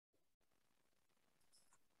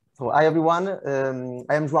So, hi everyone,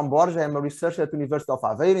 I am João Borges. I am a researcher at the University of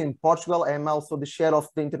Aveiro in Portugal. I am also the chair of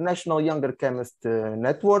the International Younger Chemists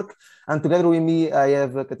Network. And together with me, I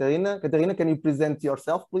have Catarina. Catarina, can you present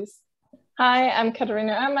yourself, please? Hi, I'm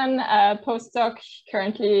Catarina Ehrman, a postdoc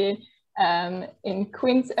currently at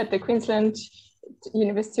the Queensland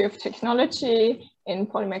University of Technology in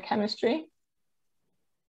polymer chemistry.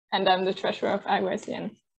 And I'm the treasurer of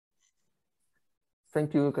IYCN.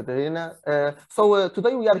 Thank you, Catarina.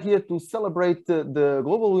 Today we are here to celebrate the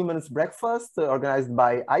Global Women's Breakfast organized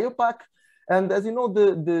by IUPAC. And as you know,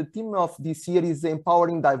 the theme of this year is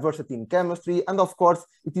empowering diversity in chemistry. And of course,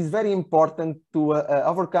 it is very important to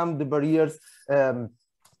overcome the barriers to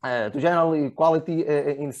general equality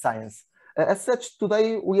in science. As such,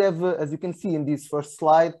 today we have, as you can see in this first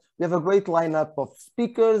slide, we have a great lineup of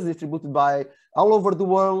speakers distributed by all over the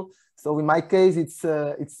world. So in my case, it's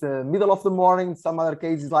middle of the morning. In some other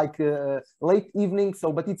cases, like late evening.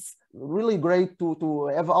 But it's really great to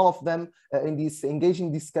have all of them in this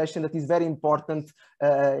engaging discussion that is very important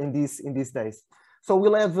in these days. So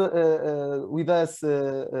we'll have with us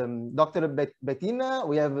Dr. Bettina,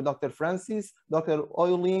 we have Dr. Francis, Dr.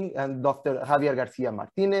 Hooi-Ling, and Dr. Javier García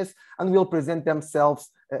Martínez, and we'll present themselves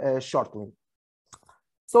shortly.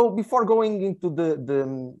 So before going into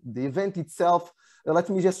the event itself, let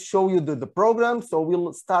me just show you the program. So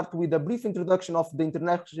we'll start with a brief introduction of the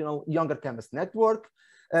International Younger Chemists Network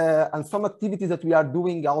and some activities that we are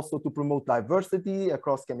doing also to promote diversity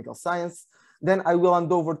across chemical science. Then I will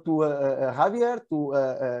hand over to Javier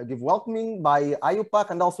to give welcoming by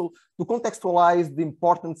IUPAC and also to contextualize the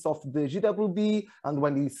importance of the GWB and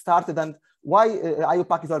when it started and why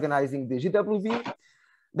IUPAC is organizing the GWB.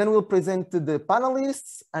 Then we'll present the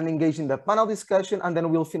panelists and engage in the panel discussion, and then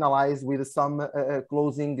we'll finalize with some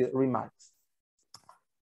closing remarks.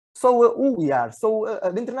 So who we are? So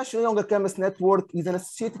the International Younger Chemists Network is an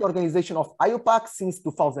associated organization of IUPAC since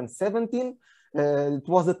 2017. It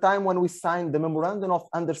was the time when we signed the Memorandum of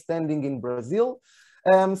Understanding in Brazil.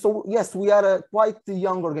 So yes, we are a quite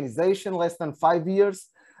young organization, less than 5 years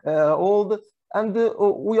old. And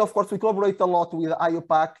we, of course, we collaborate a lot with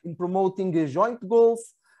IUPAC in promoting joint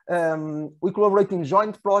goals. We collaborate in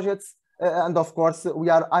joint projects, and of course, we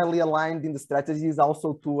are highly aligned in the strategies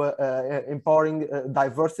also to empowering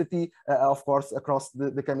diversity, of course, across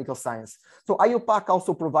the chemical science. So IUPAC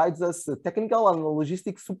also provides us technical and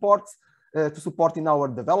logistic supports to support in our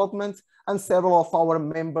development, and several of our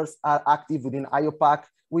members are active within IUPAC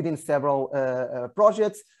within several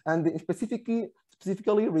projects, and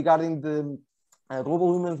specifically regarding the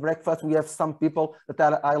Global Women's Breakfast, we have some people that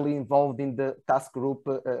are highly involved in the task group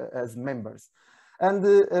as members. And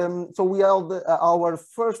so we held our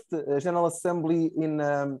first General Assembly in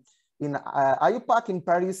IUPAC in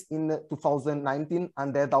Paris in 2019,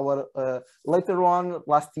 and then our later on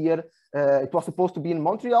last year, it was supposed to be in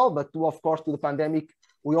Montreal, but of course, to the pandemic,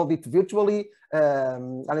 we held it virtually,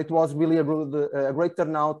 and it was really a great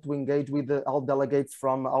turnout to engage with all delegates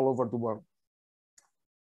from all over the world.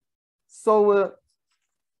 So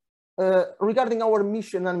regarding our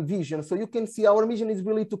mission and vision, so you can see our mission is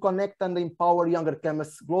really to connect and empower younger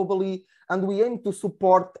chemists globally, and we aim to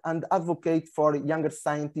support and advocate for younger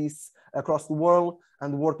scientists across the world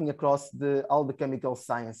and working across all the chemical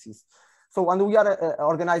sciences. So, and we are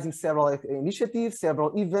organizing several initiatives,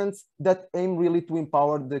 several events that aim really to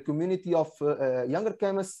empower the community of younger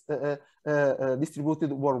chemists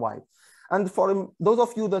distributed worldwide. And for those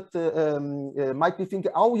of you that might be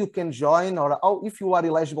thinking how you can join or how, if you are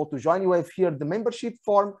eligible to join, you have here the membership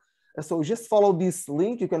form. So just follow this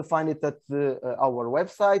link. You can find it at our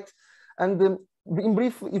website. And in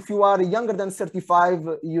brief, if you are younger than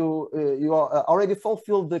 35, you already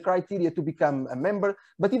fulfilled the criteria to become a member.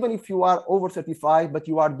 But even if you are over 35, but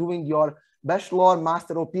you are doing your bachelor,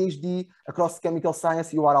 master, or PhD across chemical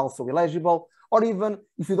science, you are also eligible. Or even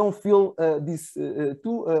if you don't fill these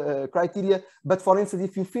two criteria, but for instance,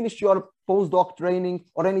 if you finish your postdoc training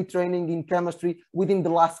or any training in chemistry within the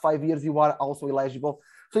last 5 years, you are also eligible.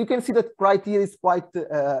 So you can see that criteria is quite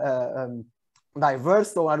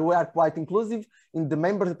diverse, so we are quite inclusive in the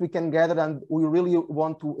members that we can gather, and we really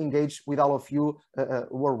want to engage with all of you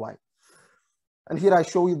worldwide. And here I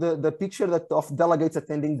show you the picture of delegates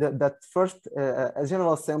attending that first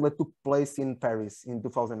General Assembly took place in Paris in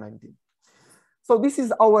 2019. So this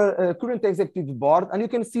is our current executive board, and you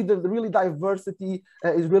can see that the really diversity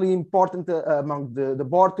is really important among the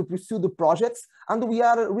board to pursue the projects, and we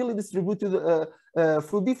are really distributed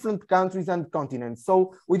through different countries and continents.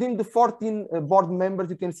 So within the 14 board members,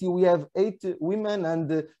 you can see we have 8 women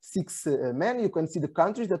and 6 men. You can see the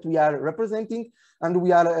countries that we are representing, and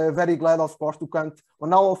we are very glad, of course, to count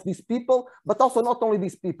on all of these people, but also not only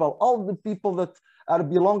these people, all the people that are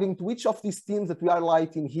belonging to each of these teams that we are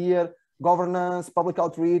lighting here: governance, public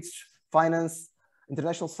outreach, finance,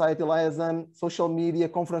 international society liaison, social media,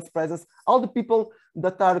 conference presence, all the people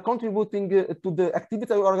that are contributing to the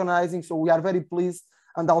activity we're organizing. So we are very pleased,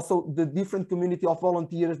 and also the different community of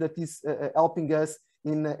volunteers that is helping us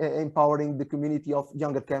in empowering the community of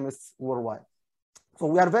younger chemists worldwide. So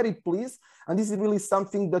we are very pleased, and this is really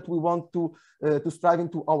something that we want to strive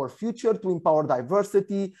into our future, to empower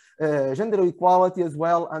diversity, gender equality as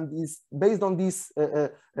well, and is based on this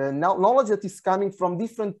knowledge that is coming from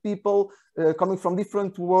different people, coming from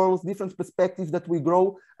different worlds, different perspectives, that we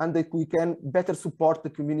grow and that we can better support the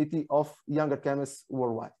community of younger chemists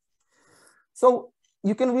worldwide. So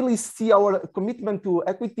you can really see our commitment to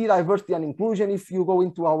equity, diversity, and inclusion if you go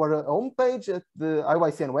into our homepage at the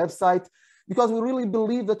IYCN website, because we really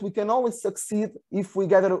believe that we can always succeed if we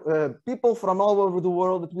gather people from all over the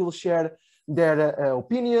world that will share their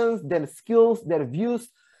opinions, their skills, their views,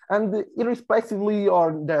 and irrespectively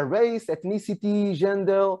of their race, ethnicity,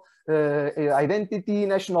 gender, identity,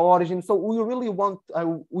 national origin. So we really want,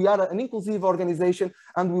 we are an inclusive organization,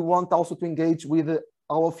 and we want also to engage with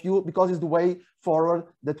all of you, because it's the way forward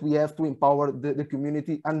that we have to empower the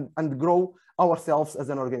community and grow ourselves as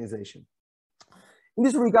an organization. In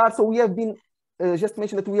this regard, so we have been, just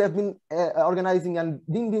mentioned that we have been organizing and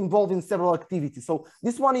being involved in several activities. So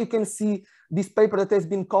this one, you can see this paper that has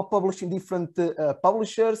been co-published in different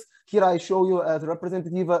publishers. Here I show you as a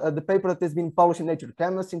representative the paper that has been published in Nature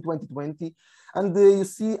Chemistry in 2020. And you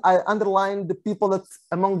see, I underlined the people that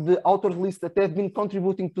among the authors list that have been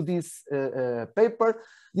contributing to this paper.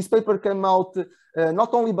 This paper came out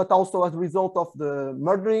not only, but also as a result of the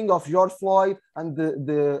murdering of George Floyd, and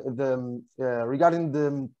regarding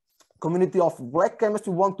the community of Black chemists.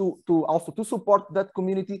 We want to also support that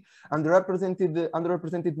community and the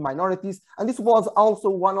underrepresented minorities. And this was also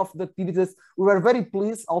one of the activities. We were very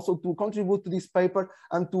pleased also to contribute to this paper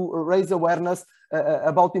and to raise awareness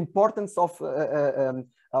about the importance of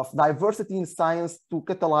diversity in science to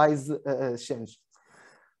catalyze change.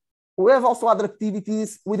 We have also other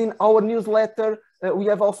activities within our newsletter. We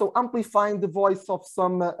have also amplified the voice of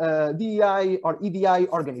some DEI or EDI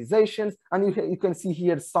organizations, and you can see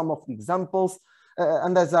here some of the examples.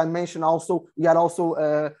 And as I mentioned also, we are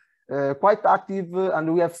also quite active,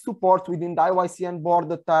 and we have support within the IYCN board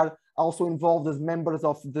that are also involved as members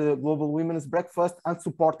of the Global Women's Breakfast and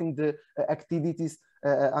supporting the activities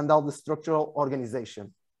and all the structural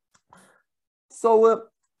organization. So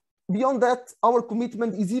beyond that, our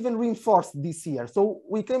commitment is even reinforced this year. So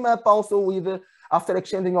we came up also with, after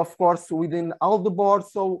exchanging, of course, within all the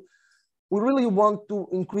boards. So we really want to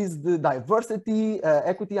increase the diversity,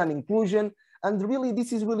 equity, and inclusion. And really,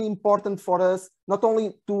 this is really important for us, not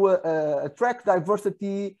only to attract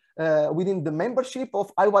diversity within the membership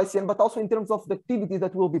of IYCN, but also in terms of the activities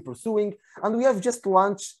that we'll be pursuing. And we have just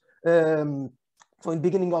launched, so in the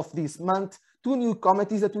beginning of this month, 2 new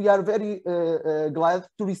committees that we are very glad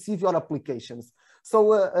to receive your applications.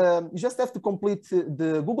 So you just have to complete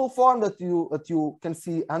the Google form that you can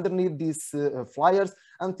see underneath these flyers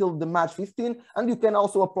until the March 15, and you can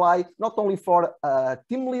also apply not only for a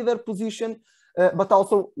team leader position, but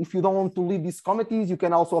also if you don't want to lead these committees, you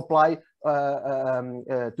can also apply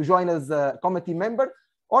to join as a committee member,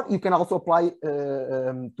 or you can also apply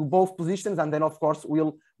to both positions, and then of course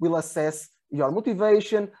we'll assess your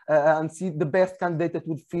motivation and see the best candidate that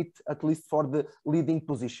would fit at least for the leading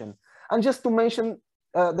position. And just to mention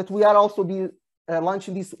that we are also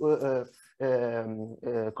launching this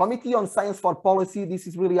committee on science for policy. This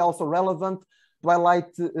is really also relevant to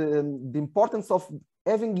highlight the importance of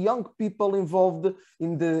having young people involved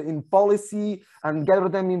in policy and gather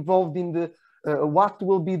them involved in the what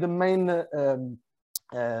will be the main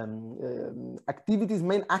activities,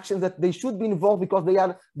 main actions that they should be involved, because they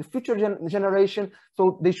are the future generation.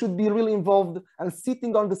 So they should be really involved and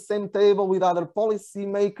sitting on the same table with other policy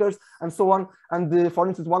makers and so on. And for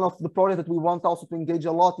instance, one of the projects that we want also to engage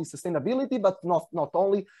a lot is sustainability, but not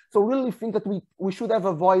only. So really think that we should have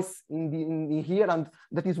a voice in here, and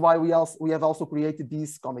that is why we have also created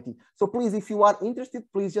this committee. So please, if you are interested,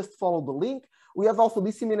 please just follow the link. We have also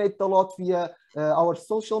disseminated a lot via our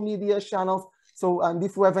social media channels. So, and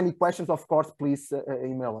if you have any questions, of course, please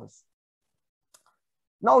email us.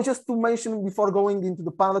 Now, just to mention before going into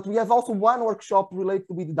the panel, that we have also one workshop related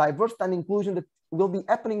with diversity and inclusion that will be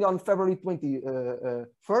happening on February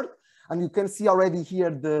 23rd. And you can see already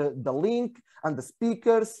here the link and the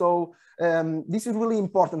speakers. So this is really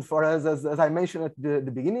important for us, as I mentioned at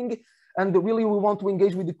the beginning. And really, we want to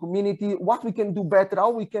engage with the community, what we can do better,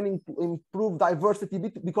 how we can improve diversity,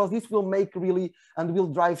 because this will make really and will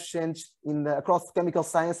drive change in across chemical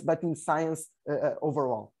science, but in science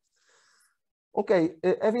overall. Okay,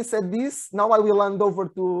 having said this, now I will hand over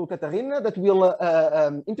to Katarina that will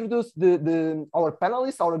introduce our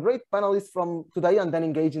panelists, our great panelists from today, and then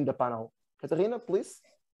engage in the panel. Katarina, please.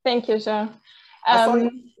 Thank you, Jean.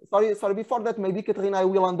 Sorry, before that, maybe Katarina, I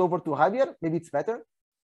will hand over to Javier. Maybe it's better,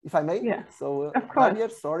 if I may. Yeah, so Javier,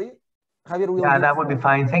 sorry. Javier will that would be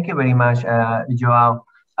fine. Thank you very much, Joao.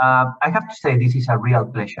 I have to say this is a real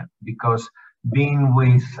pleasure, because being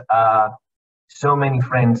with so many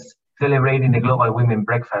friends celebrating the Global Women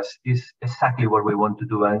Breakfast is exactly what we want to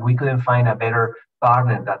do. And we couldn't find a better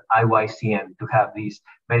partner than IYCN to have this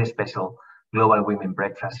very special Global Women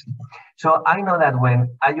Breakfast. So I know that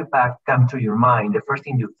when IUPAC comes to your mind, the first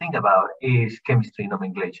thing you think about is chemistry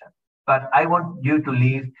nomenclature. But I want you to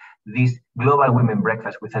leave this Global Women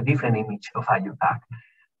Breakfast with a different image of IUPAC.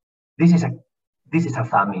 This is a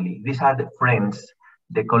family. These are the friends,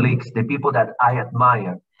 the colleagues, the people that I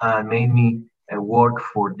admire and made me work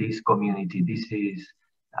for this community. This is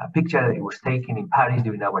a picture that was taken in Paris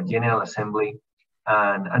during our General Assembly.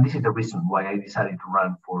 And this is the reason why I decided to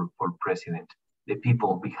run for president, the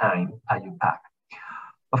people behind IUPAC.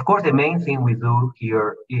 Of course, the main thing we do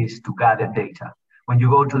here is to gather data. When you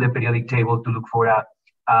go to the periodic table to look for a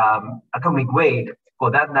atomic weight,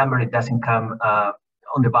 well, that number, it doesn't come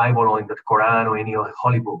on the Bible or in the Quran or any other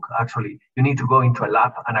holy book. Actually, you need to go into a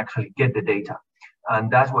lab and actually get the data.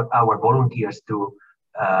 And that's what our volunteers do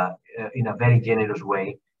in a very generous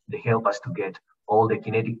way. They help us to get all the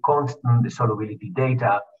kinetic constant, the solubility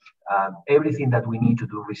data, everything that we need to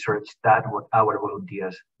do research. That's what our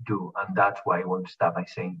volunteers do. And that's why I want to start by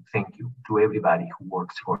saying thank you to everybody who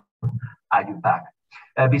works for IUPAC.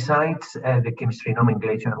 Besides the chemistry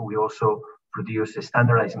nomenclature, we also produce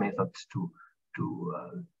standardized methods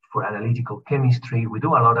for analytical chemistry. We do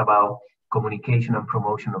a lot about communication and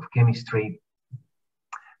promotion of chemistry.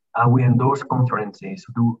 We endorse conferences,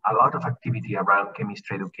 do a lot of activity around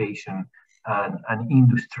chemistry education and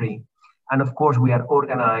industry. And of course, we are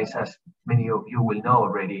organized, as many of you will know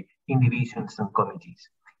already, in divisions and committees.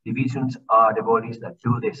 Divisions are the bodies that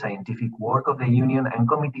do the scientific work of the union, and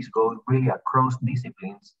committees go really across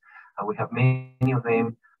disciplines. And we have many of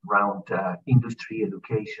them around industry,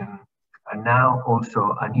 education, and now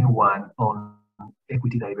also a new one on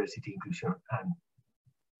equity, diversity, inclusion. And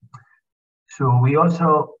so we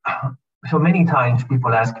also, so many times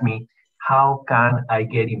people ask me, how can I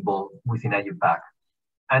get involved within IUPAC?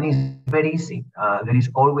 And it's very easy. There is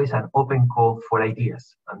always an open call for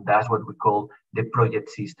ideas, and that's what we call the project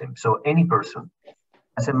system. So any person,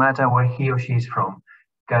 doesn't matter where he or she is from,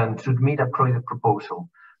 can submit a project proposal,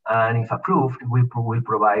 and if approved, we will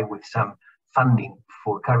provide with some funding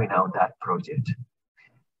for carrying out that project.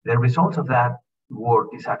 The results of that work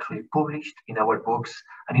is actually published in our books,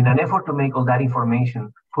 and in an effort to make all that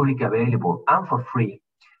information publicly available and for free,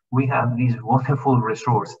 we have this wonderful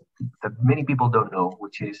resource that many people don't know,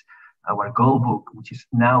 which is our goal book, which is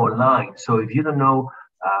now online. So if you don't know,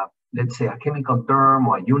 let's say a chemical term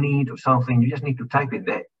or a unit or something, you just need to type it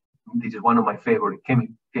there. This is one of my favorite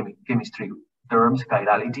chemistry terms,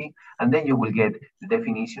 chirality, and then you will get the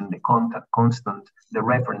definition, the contact constant, the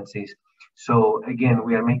references. So again,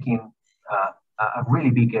 we are making a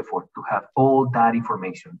really big effort to have all that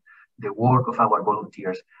information, the work of our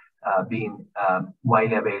volunteers, being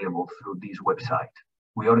widely available through this website.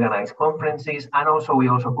 We organize conferences, and also we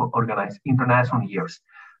also organize international years.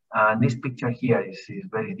 And this picture here is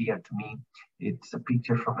very dear to me. It's a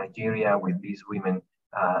picture from Nigeria with these women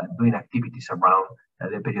doing activities around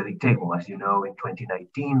the periodic table. As you know, in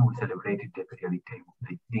 2019, we celebrated the periodic table,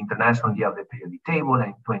 the International Year of the Periodic Table, and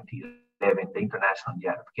in 2011, the International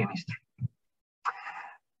Year of Chemistry.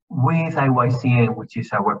 With IYCN, which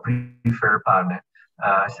is our preferred partner,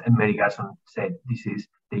 as Mary Garson said, this is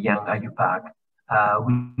the young IUPAC.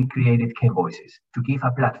 We created Chem Voices to give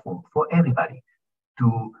a platform for everybody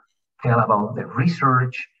to tell about their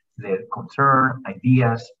research, their concern,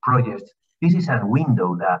 ideas, projects. This is a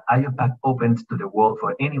window that IUPAC opens to the world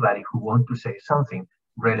for anybody who wants to say something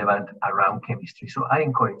relevant around chemistry. So I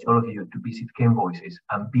encourage all of you to visit Chem Voices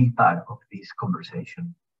and be part of this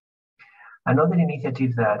conversation. Another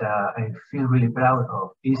initiative that I feel really proud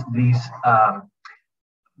of is this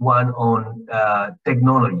one on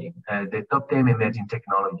technology, the top 10 emerging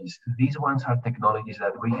technologies. These ones are technologies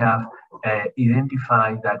that we have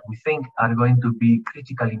identified that we think are going to be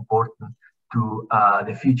critically important to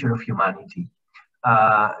the future of humanity.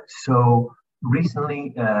 So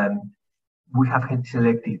recently, we have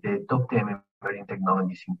selected the top 10 emerging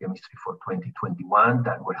technologies in chemistry for 2021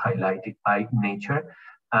 that were highlighted by Nature.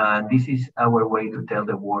 And this is our way to tell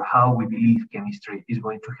the world how we believe chemistry is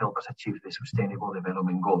going to help us achieve the Sustainable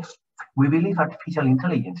Development Goals. We believe artificial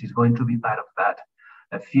intelligence is going to be part of that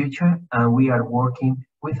future, and we are working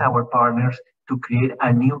with our partners to create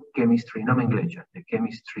a new chemistry nomenclature, the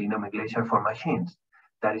chemistry nomenclature for machines.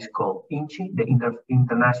 That is called INCHI, the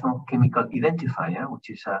International Chemical Identifier, which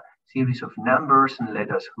is a series of numbers and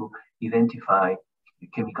letters who identify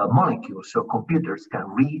chemical molecules, so computers can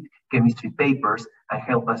read chemistry papers and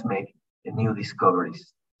help us make new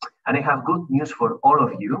discoveries. And I have good news for all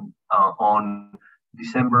of you. On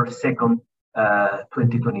December 2nd,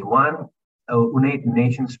 2021, United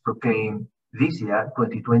Nations proclaimed this year,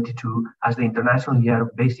 2022, as the International Year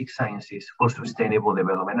of Basic Sciences for Sustainable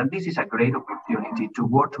Development. And this is a great opportunity to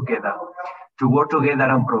work together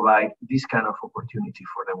and provide this kind of opportunity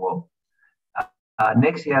for the world.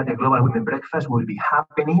 Next year, the Global Women Breakfast will be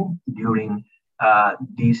happening during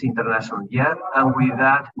this international year. And with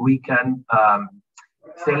that, we can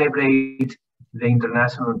celebrate the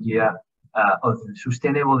International Year of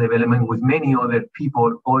Sustainable Development with many other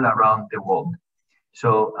people all around the world.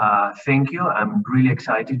 So thank you. I'm really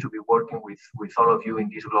excited to be working with all of you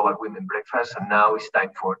in this Global Women Breakfast. And now it's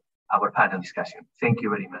time for our panel discussion. Thank you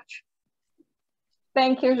very much.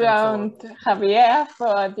 Thank you, João and Javier,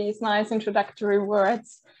 for these nice introductory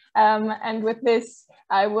words. And with this,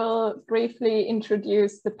 I will briefly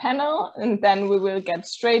introduce the panel, and then we will get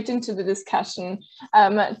straight into the discussion.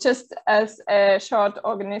 Just as a short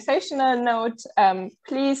organizational note,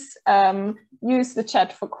 please use the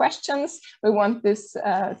chat for questions. We want this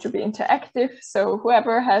to be interactive, so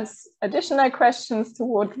whoever has additional questions to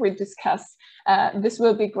what we discuss, this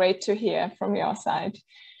will be great to hear from your side.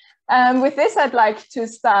 With this, I'd like to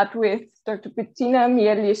start with Dr. Bettina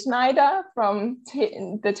Mihalyi-Schneider from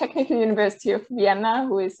the Technical University of Vienna,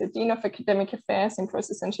 who is the Dean of Academic Affairs in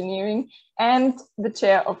Process Engineering and the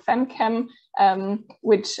Chair of FemChem,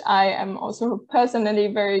 which I am also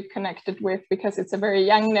personally very connected with because it's a very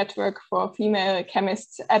young network for female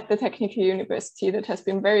chemists at the Technical University that has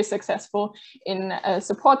been very successful in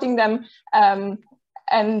supporting them.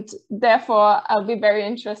 And therefore, I'll be very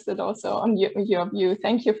interested also on your view.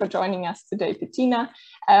 Thank you for joining us today, Bettina.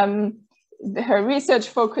 Her research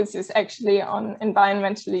focus is actually on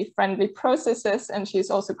environmentally friendly processes, and she's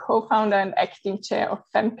also co-founder and acting chair of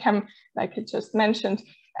FemChem, like I just mentioned,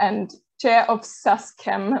 and chair of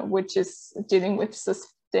SASChem, which is dealing with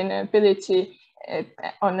sustainability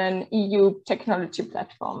on an EU technology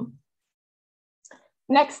platform.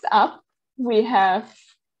 Next up, we have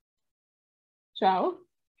João.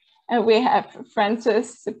 We have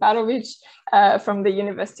Frances Separovic from the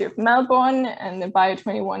University of Melbourne and the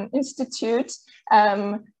Bio21 Institute.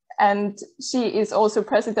 And she is also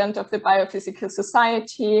president of the Biophysical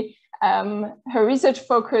Society. Her research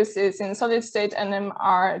focus is in solid state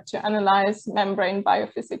NMR to analyze membrane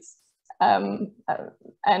biophysics.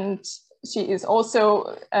 And she is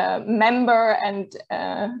also a member and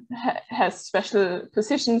has special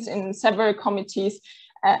positions in several committees.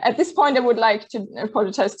 At this point, I would like to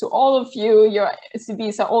apologize to all of you. Your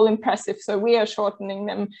CVs are all impressive, so we are shortening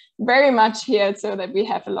them very much here so that we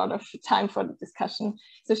have a lot of time for the discussion.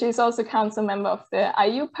 So she's also council member of the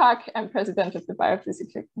IUPAC and president of the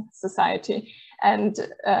Biophysical Society. And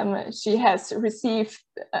she has received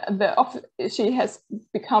she has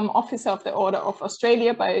become Officer of the Order of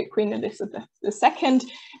Australia by Queen Elizabeth II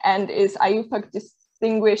and is IUPAC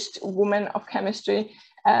Distinguished Woman of Chemistry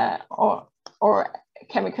or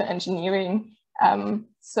Chemical Engineering.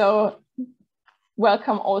 So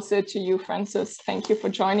welcome also to you, Frances. Thank you for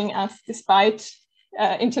joining us despite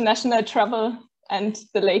international travel and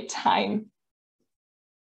the late time.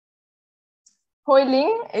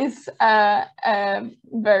 Hooi-Ling is a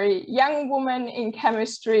very young woman in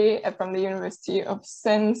chemistry from the University of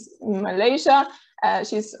Sains Malaysia.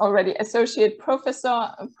 She's already associate professor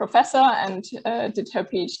and did her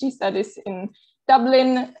PhD studies in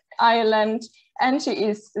Dublin, Ireland. And she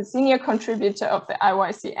is the senior contributor of the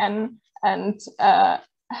IYCN and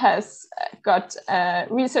has got a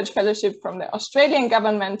research fellowship from the Australian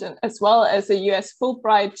government as well as a US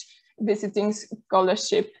Fulbright visiting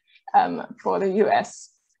scholarship for the US.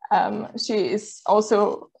 She is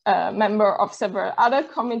also a member of several other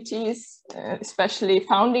committees, especially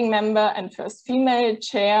founding member and first female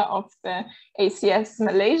chair of the ACS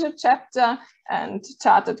Malaysia chapter and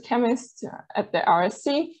chartered chemist at the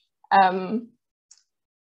RSC,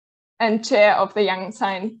 and chair of the Young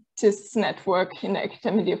Scientists Network in the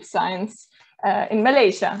Academy of Science in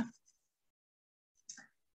Malaysia.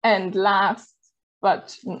 And last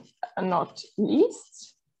but not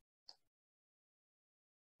least,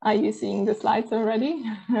 are you seeing the slides already?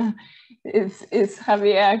 is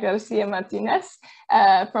Javier García Martínez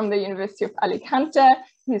from the University of Alicante.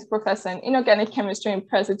 He's professor in inorganic chemistry and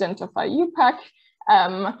president of IUPAC.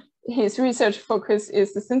 His research focus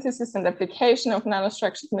is the synthesis and application of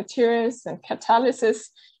nanostructured materials and catalysis.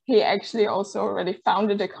 He actually also already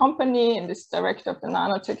founded a company and is director of the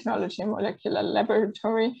Nanotechnology and Molecular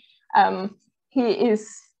Laboratory. He is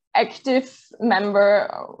active member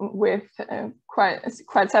with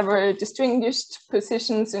quite several distinguished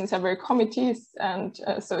positions in several committees and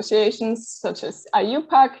associations such as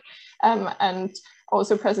IUPAC, and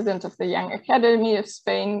also president of the Young Academy of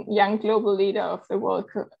Spain, young global leader of the World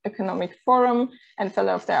Economic Forum, and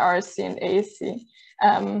fellow of the RSC and ASC.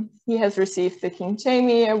 He has received the King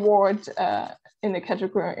Jamie Award in the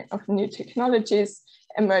category of New Technologies,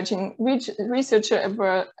 Emerging Researcher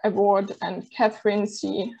Award, and Catherine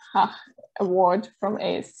C. Hach Award from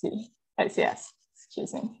ACS,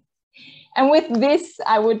 excuse me. And with this,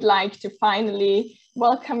 I would like to finally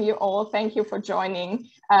welcome you all. Thank you for joining.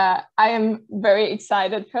 I am very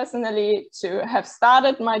excited personally to have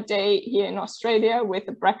started my day here in Australia with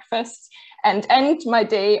a breakfast and end my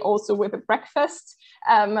day also with a breakfast,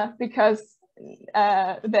 because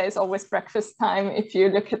there is always breakfast time if you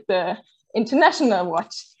look at the international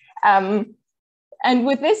watch. And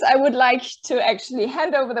with this, I would like to actually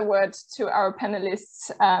hand over the word to our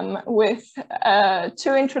panelists with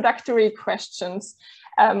two introductory questions.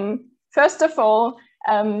 First of all,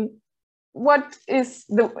 what is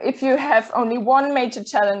if you have only one major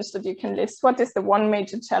challenge that you can list, what is the one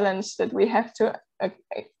major challenge that we have to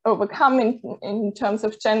overcome in terms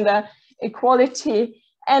of gender equality?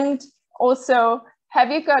 And also,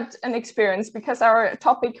 have you got an experience, because our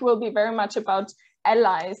topic will be very much about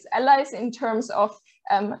allies in terms of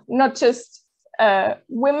not just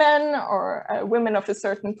women or women of a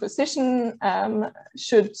certain position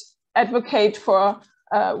should advocate for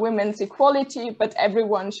women's equality, but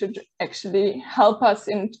everyone should actually help us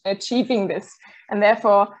in achieving this. And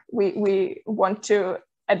therefore, we want to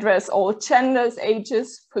address all genders,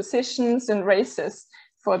 ages, positions, and races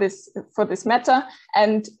for this matter.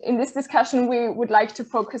 And in this discussion, we would like to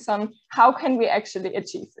focus on how can we actually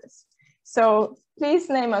achieve this. So please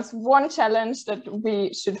name us one challenge that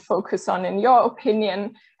we should focus on in your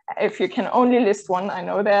opinion. If you can only list one, I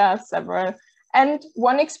know there are several. And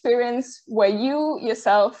one experience where you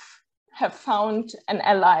yourself have found an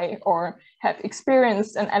ally or have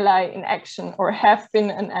experienced an ally in action or have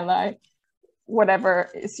been an ally, whatever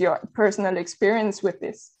is your personal experience with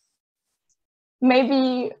this.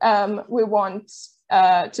 Maybe we want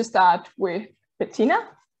to start with Bettina,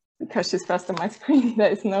 because she's first on my screen. There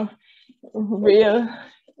is no real.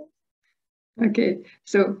 Okay,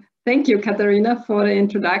 so thank you, Katharina, for the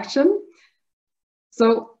introduction.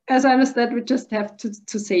 So as I understand, we just have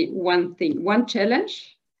to say one thing, one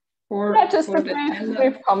challenge. Yeah, just a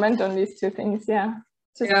brief comment on these two things, yeah.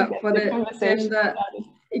 Just for the gender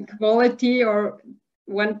equality, or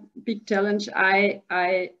one big challenge I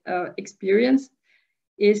experienced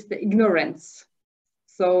is the ignorance.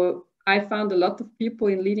 So I found a lot of people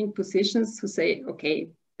in leading positions who say, okay,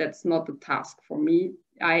 that's not a task for me.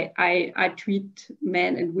 I treat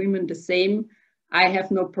men and women the same. I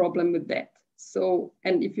have no problem with that. So,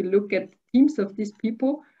 and if you look at teams of these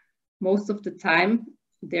people, most of the time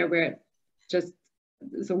there were just,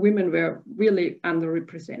 so women were really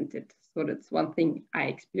underrepresented. So that's one thing I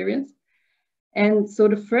experienced. And so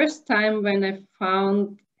the first time when I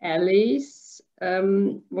found allies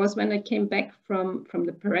was when I came back from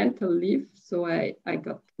the parental leave. So I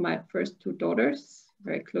got my first two daughters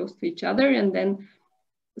very close to each other. And then,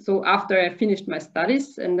 so after I finished my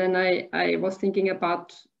studies, and then I was thinking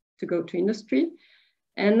about to go to industry.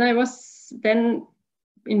 And I was then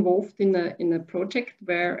involved in a project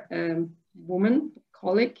where a woman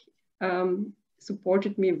colleague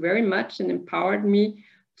supported me very much and empowered me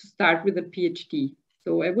to start with a PhD.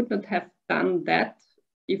 So I would not have done that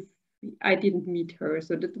if I didn't meet her.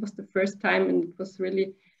 So that was the first time, and it was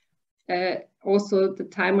really also the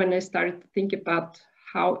time when I started to think about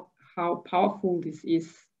how powerful this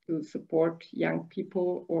is to support young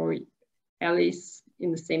people or allies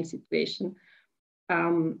in the same situation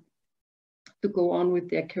to go on with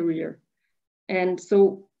their career. And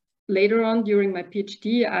so later on during my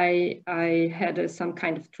PhD, I had some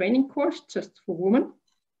kind of training course just for women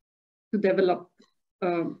to develop,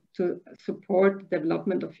 to support the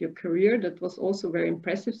development of your career. That was also very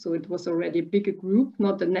impressive. So it was already a bigger group,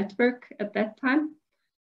 not a network at that time.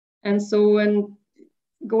 And so when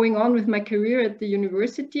going on with my career at the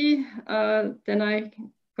university, then I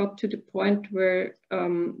got to the point where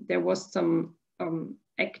there was some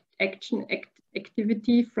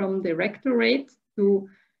activity from the rectorate to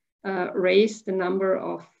raise the number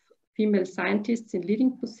of female scientists in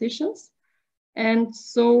leading positions. And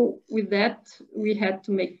so with that, we had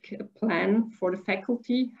to make a plan for the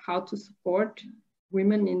faculty, how to support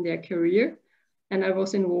women in their career. And I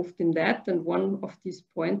was involved in that. And one of these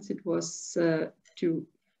points, it was to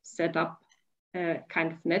set up a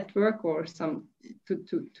kind of network or some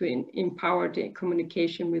to empower the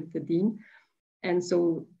communication with the dean. And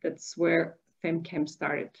so that's where FemChem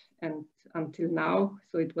started. And until now,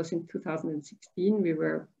 so it was in 2016, we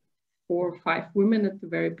were 4 or 5 women at the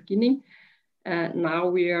very beginning. Now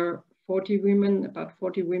we are 40 women, about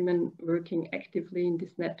 40 women working actively in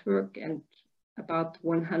this network, and about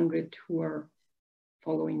 100 who are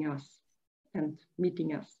following us and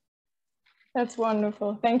meeting us. That's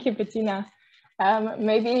wonderful. Thank you, Bettina.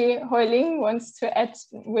 Maybe Hooi-Ling wants to add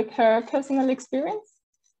with her personal experience?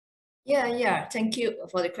 Yeah, thank you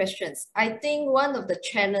for the questions. I think one of the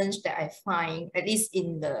challenge that I find, at least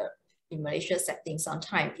in Malaysia setting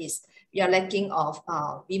sometimes, is we are lacking of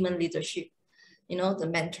women leadership, the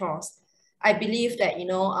mentors. I believe that,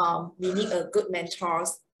 we need a good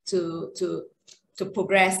mentors to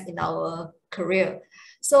progress in our career.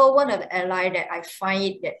 So one of the ally that I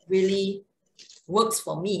find that really works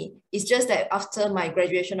for me is just that after my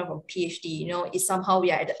graduation of a PhD, it's somehow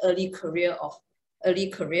we are at the early career.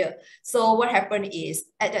 So what happened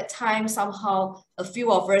is at that time, somehow a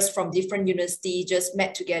few of us from different universities just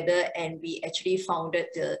met together and we actually founded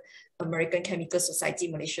the American Chemical Society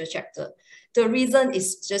Malaysia chapter. The reason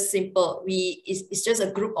is just simple. It's just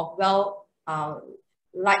a group of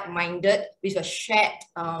like-minded with a shared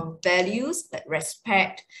values like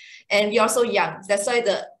respect, and we're also young. That's why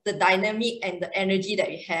the dynamic and the energy that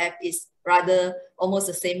we have is rather almost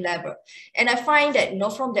the same level. And I find that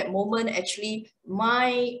from that moment, actually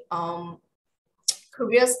my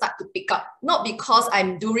career start to pick up, not because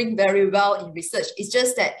I'm doing very well in research. It's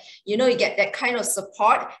just that you get that kind of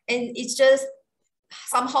support, and it's just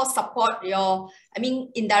somehow support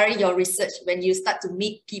indirectly your research when you start to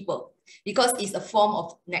meet people, because it's a form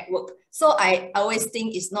of network. So I always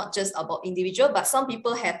think it's not just about individual, but some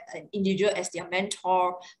people have an individual as their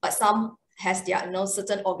mentor, but some has their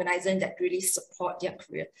certain organization that really support their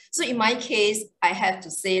career. So in my case, I have to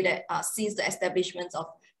say that since the establishment of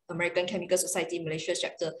American Chemical Society Malaysia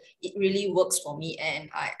chapter, it really works for me, and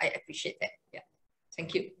I appreciate that. Yeah,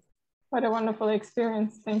 thank you. What a wonderful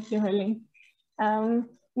experience. Thank you, Hooi-Ling.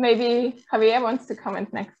 Maybe Javier wants to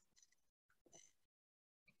comment next.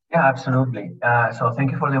 Yeah, absolutely. So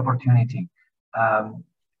thank you for the opportunity.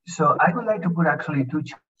 So I would like to put actually 2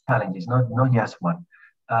 challenges, not just one,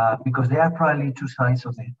 because they are probably 2 sides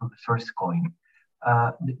of the first coin.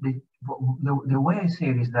 The way I see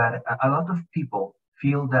it is that a lot of people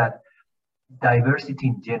feel that diversity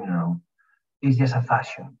in general is just a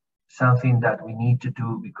fashion, something that we need to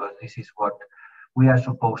do because this is what we are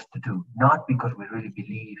supposed to do, not because we really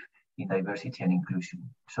believe in diversity and inclusion.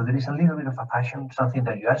 So there is a little bit of a fashion, something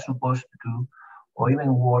that you are supposed to do, or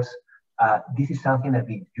even worse, this is something that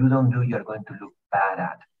if you don't do, you're going to look bad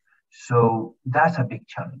at. So that's a big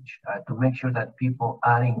challenge, to make sure that people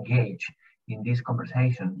are engaged in this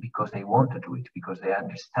conversation because they want to do it, because they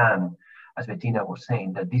understand, as Bettina was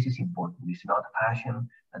saying, that this is important. This is not a passion,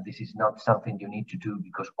 and this is not something you need to do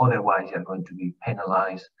because otherwise you're going to be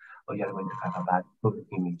penalized or you're going to have a bad public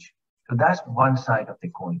image. So that's one side of the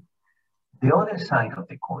coin. The other side of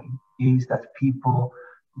the coin is that people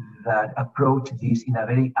that approach this in a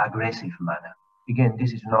very aggressive manner. Again,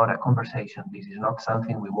 this is not a conversation. This is not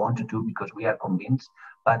something we want to do because we are convinced,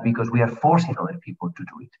 but because we are forcing other people to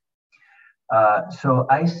do it. So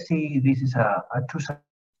I see this is a 2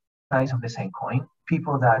 sides of the same coin.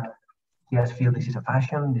 People that just feel this is a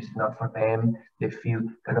fashion, this is not for them. They feel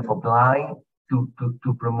kind of obliged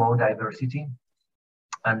to promote diversity.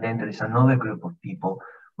 And then there is another group of people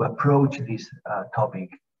who approach this topic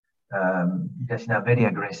just in a very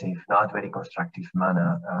aggressive, not very constructive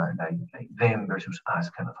manner, like them versus us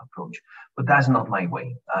kind of approach. But that's not my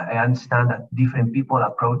way. I understand that different people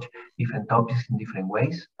approach different topics in different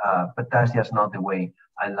ways, but that's just not the way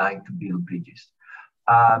I like to build bridges.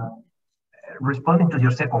 Responding to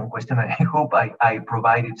your second question, I hope I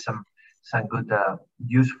provided some some good,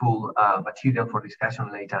 useful material for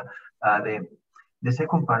discussion later. The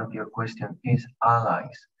second part of your question is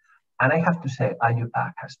allies. And I have to say,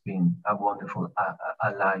 IUPAC has been a wonderful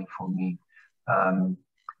ally for me.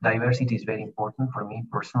 Diversity is very important for me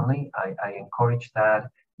personally. I encourage that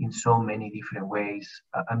in so many different ways.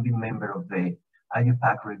 I'm a member of the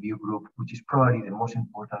IUPAC review group, which is probably the most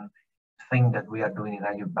important thing that we are doing in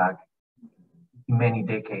IUPAC in many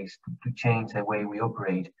decades to change the way we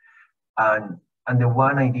operate. And the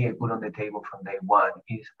one idea I put on the table from day one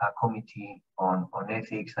is a committee on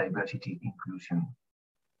ethics, diversity, inclusion,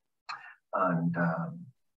 and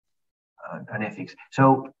ethics.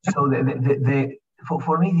 So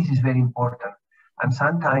for me, this is very important. And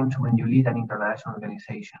sometimes when you lead an international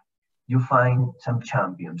organization, you find some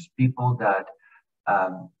champions, people that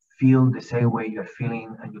feel the same way you're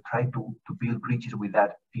feeling, and you try to build bridges with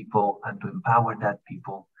that people and to empower that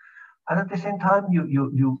people. And at the same time,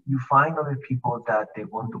 you find other people that they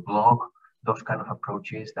want to block those kind of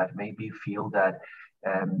approaches, that maybe feel that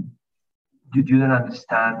you don't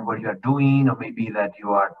understand what you are doing, or maybe that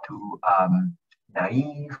you are too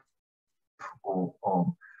naive,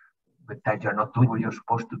 or that you're not doing what you're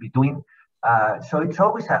supposed to be doing. So it's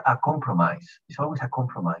always a compromise. It's always a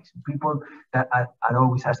compromise. People that are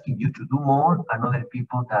always asking you to do more, and other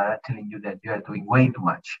people that are telling you that you are doing way too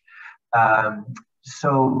much.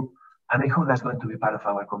 And I hope that's going to be part of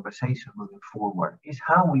our conversation moving forward, is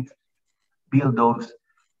how we build those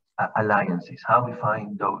alliances, how we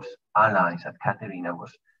find those allies that Katerina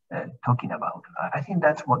was talking about. I think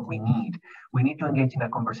that's what we need. We need to engage in a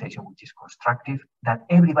conversation which is constructive, that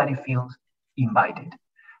everybody feels invited.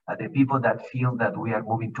 The people that feel that we are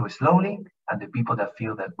moving too slowly, and the people that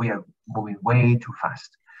feel that we are moving way too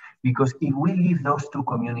fast. Because if we leave those two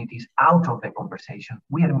communities out of the conversation,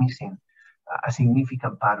 we are missing a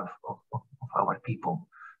significant part of our people.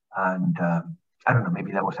 And I don't know,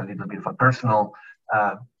 maybe that was a little bit of a personal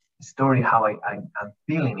story, how I'm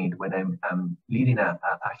feeling it when I'm leading a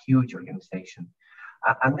huge organization.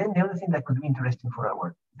 And then the other thing that could be interesting for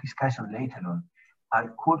our discussion later on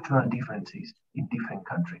are cultural differences in different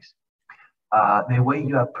countries. The way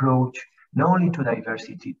you approach not only to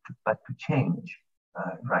diversity, but to change,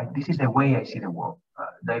 right? This is the way I see the world.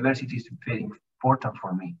 Diversity is very important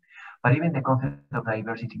for me. But even the concept of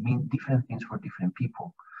diversity means different things for different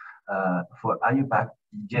people. For IUPAC,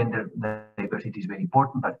 gender diversity is very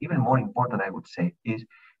important, but even more important, I would say, is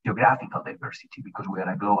geographical diversity, because we are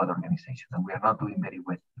a global organization and we are not doing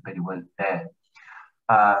very well there.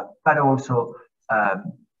 But also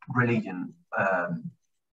religion,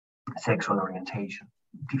 sexual orientation,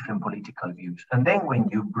 different political views. And then when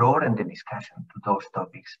you broaden the discussion to those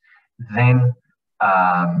topics, then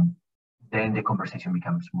the conversation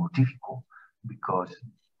becomes more difficult, because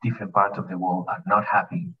different parts of the world are not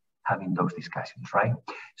happy having those discussions, right?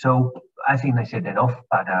 So I think I said enough,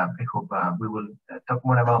 but I hope we will talk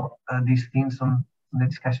more about these things on the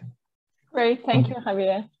discussion. Great, thank you,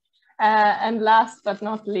 Javier. And last but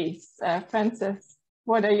not least, Frances,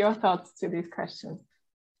 what are your thoughts to these questions?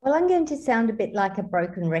 Well, I'm going to sound a bit like a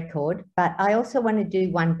broken record, but I also want to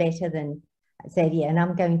do one better than Zadia, and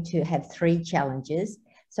I'm going to have 3 challenges.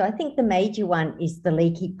 So I think the major one is the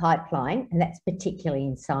leaky pipeline, and that's particularly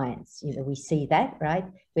in science. You know, we see that, right?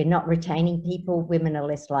 We're not retaining people. Women are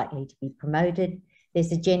less likely to be promoted.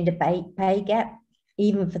 There's a gender pay gap,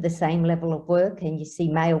 even for the same level of work, and you see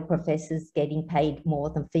male professors getting paid more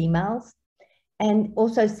than females. And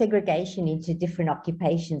also segregation into different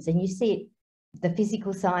occupations, and you see it, the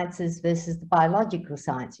physical sciences versus the biological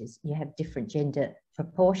sciences. You have different gender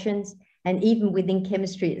proportions. And even within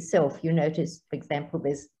chemistry itself, you notice, for example,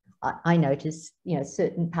 I notice, you know,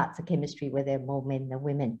 certain parts of chemistry where there are more men than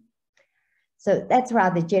women. So that's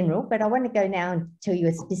rather general, but I want to go now and tell you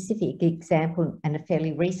a specific example, and a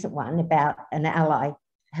fairly recent one, about an ally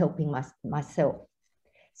helping myself.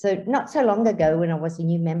 So not so long ago, when I was a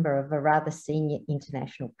new member of a rather senior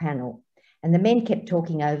international panel, and the men kept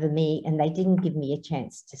talking over me and they didn't give me a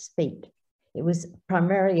chance to speak. It was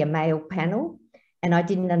primarily a male panel, and I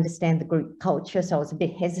didn't understand the group culture, so I was a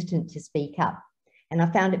bit hesitant to speak up. And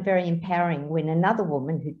I found it very empowering when another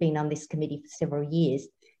woman who'd been on this committee for several years,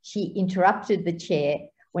 she interrupted the chair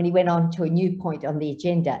when he went on to a new point on the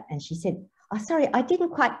agenda. And she said, "Oh, sorry, I didn't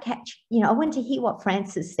quite catch, you know, I want to hear what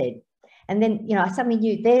Frances said." And then, you know, I suddenly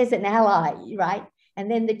knew there's an ally, right? And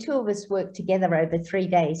then the two of us worked together over 3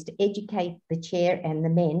 days to educate the chair and the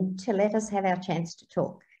men to let us have our chance to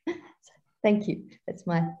talk. So, thank you. That's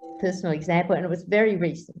my personal example, and it was very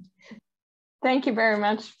recent. Thank you very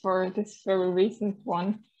much for this very recent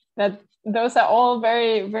one. those are all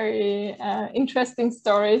very, very interesting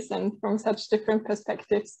stories, and from such different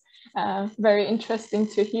perspectives, very interesting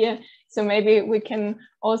to hear. So maybe we can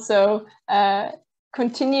also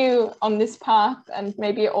continue on this path, and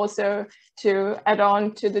maybe also to add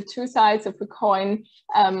on to the two sides of the coin.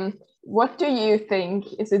 What do you think?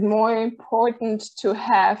 Is it more important to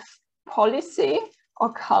have policy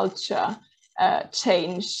or culture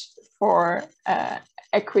change for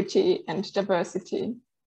equity and diversity?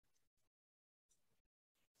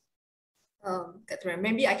 Catherine,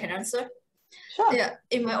 maybe I can answer. Sure. Yeah,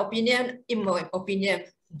 in my opinion,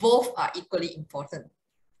 both are equally important.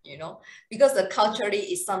 You know, because the culturally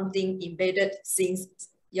is something embedded since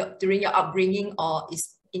during your upbringing or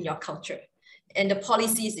is in your culture. And the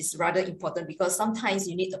policies is rather important because sometimes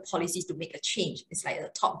you need the policies to make a change. It's like a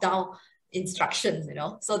top-down instructions, you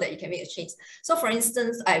know, so that you can make a change. So for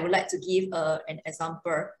instance, I would like to give an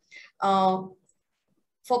example.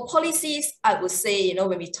 For policies, I would say, you know,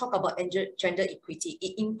 when we talk about gender equity,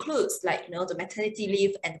 it includes like, you know, the maternity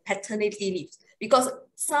leave and paternity leave, because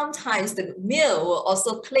sometimes the male will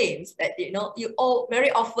also claim that, you know, you all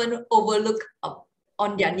very often overlook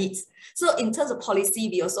on their needs. So in terms of policy,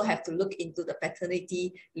 we also have to look into the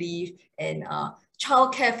paternity leave and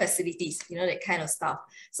childcare facilities, you know, that kind of stuff.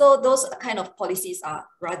 So those kind of policies are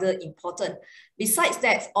rather important. Besides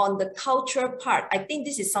that, on the culture part, I think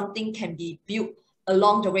this is something can be built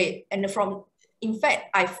along the way. And in fact,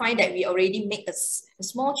 I find that we already make a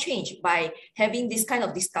small change by having this kind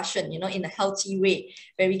of discussion, you know, in a healthy way,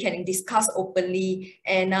 where we can discuss openly.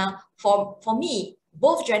 And for me,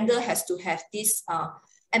 both gender has to have this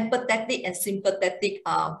empathetic and sympathetic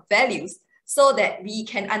values, so that we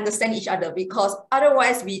can understand each other, because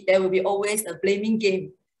otherwise there will be always a blaming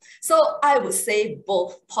game. So I would say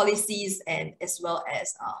both policies and as well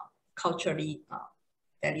as culturally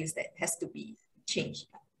values that has to be changed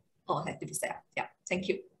or have to be set up. Yeah, thank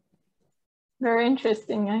you. Very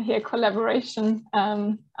interesting. I hear collaboration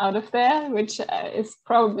out of there, which is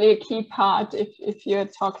probably a key part if you're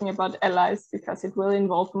talking about allies, because it will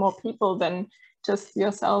involve more people than just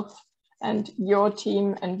yourself and your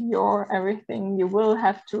team and your everything. You will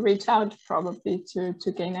have to reach out probably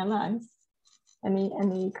to gain allies.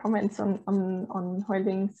 Any comments on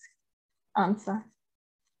Hooi-Ling's answer?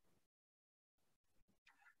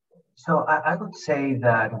 So I would say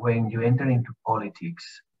that when you enter into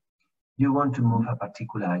politics, you want to move a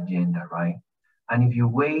particular agenda, right? And if you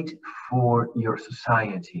wait for your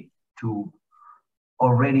society to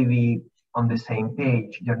already be on the same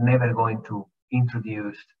page, you're never going to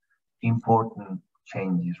introduce important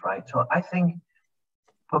changes, right? So I think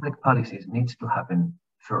public policies needs to happen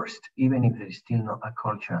first, even if there is still not a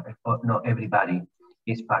culture, not everybody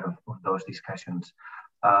is part of those discussions.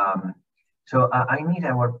 So I need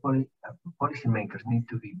our policymakers need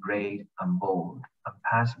to be brave and bold and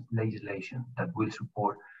pass legislation that will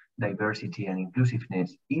support diversity and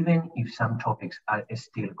inclusiveness, even if some topics are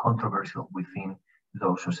still controversial within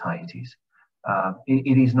those societies.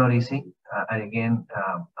 It is not easy. And again,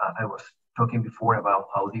 I was talking before about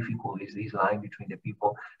how difficult is this line between the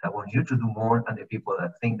people that want you to do more and the people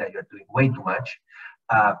that think that you're doing way too much.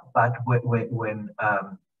 But when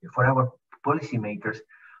for our policymakers,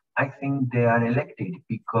 I think they are elected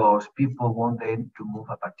because people want them to move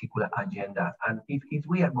a particular agenda. And if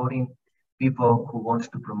we are voting people who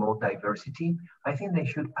want to promote diversity, I think they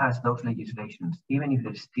should pass those legislations, even if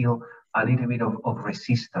there's still a little bit of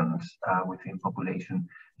resistance within population.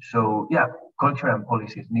 So yeah, culture and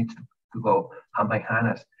policies need to go hand by hand,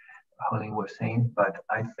 as Hooi-Ling was saying, but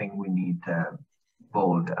I think we need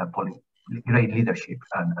bold, great leadership,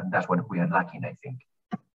 and that's what we are lacking, I think.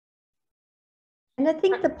 And I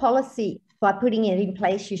think the policy, by putting it in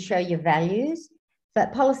place, you show your values,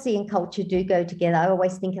 but policy and culture do go together. I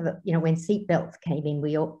always think of it, you know, when seatbelts came in,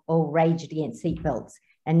 we all raged against seatbelts.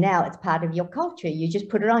 And now it's part of your culture. You just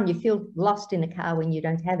put it on. You feel lost in a car when you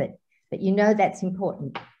don't have it, but you know that's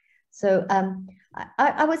important. So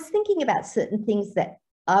I was thinking about certain things that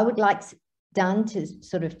I would like done to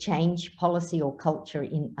sort of change policy or culture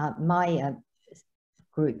in my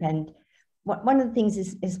group. And one of the things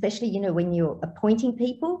is, especially, you know, when you're appointing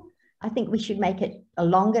people, I think we should make it a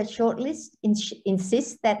longer shortlist,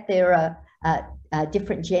 insist that there are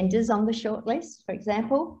different genders on the shortlist, for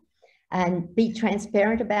example, and be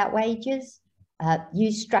transparent about wages,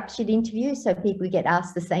 use structured interviews so people get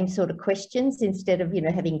asked the same sort of questions instead of, you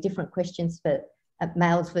know, having different questions for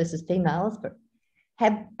males versus females, but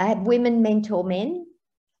have women mentor men.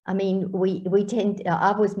 I mean, we tend,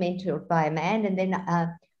 I was mentored by a man, and then,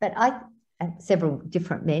 but several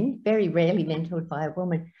different men, very rarely mentored by a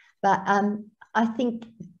woman. But I think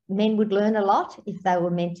men would learn a lot if they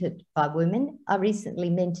were mentored by women. I recently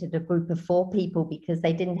mentored a group of 4 people because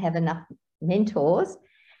they didn't have enough mentors,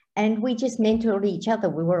 and we just mentored each other.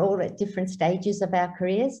 We were all at different stages of our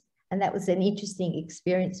careers, and that was an interesting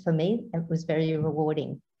experience for me. It was very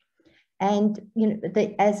rewarding. And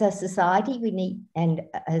as a society, we need, and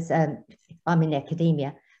as I'm in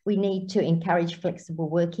academia, we need to encourage flexible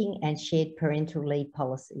working and shared parental leave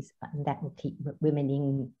policies, and that will keep women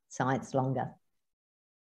in science longer.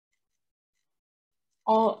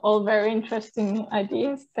 All very interesting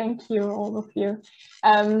ideas. Thank you, all of you.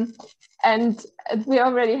 And we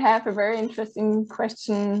already have a very interesting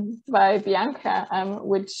question by Bianca,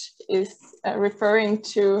 which is referring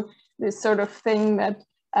to this sort of thing that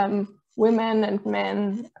women and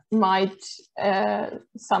men might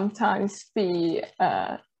sometimes be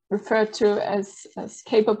referred to as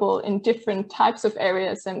capable in different types of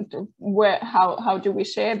areas, and how do we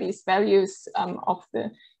share these values of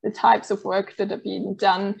the types of work that are being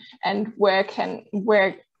done, and where can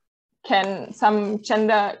some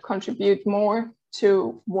gender contribute more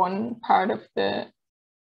to one part of the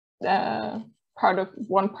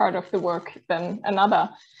work than another.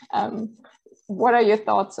 What are your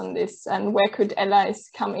thoughts on this, and where could allies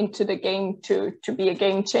come into the game to be a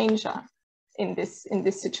game changer in this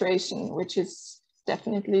situation, which is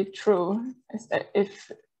definitely true,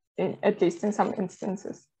 at least in some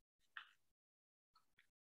instances?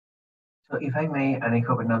 So if I may, and I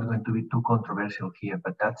hope I'm not going to be too controversial here,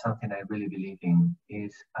 but that's something I really believe in,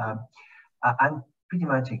 is I'm pretty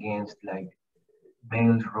much against like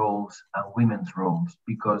males' roles and women's roles,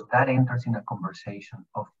 because that enters in a conversation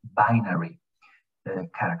of binary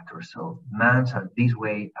characters. So men's are this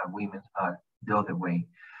way and women's are the other way.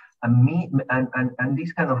 And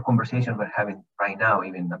this kind of conversation we're having right now,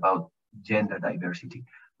 even about gender diversity.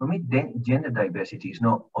 For me, gender diversity is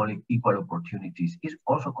not only equal opportunities, it's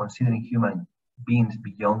also considering human beings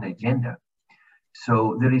beyond their gender.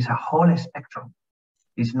 So there is a whole spectrum.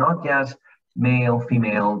 It's not just male,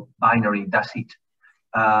 female, binary, that's it.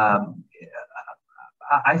 I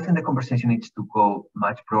think the conversation needs to go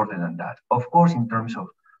much broader than that. Of course, in terms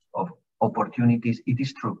of opportunities, it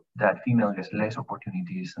is true that female has less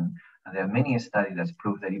opportunities, and there are many studies that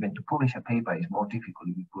prove that even to publish a paper is more difficult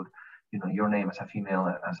if you put your name as a female,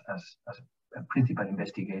 as a principal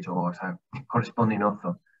investigator or as a corresponding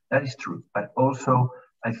author. That is true. But also,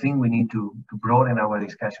 I think we need to broaden our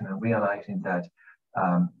discussion and realizing that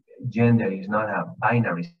gender is not a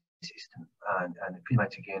binary system, and pretty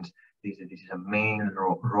much against this is a male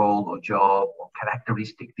role or job or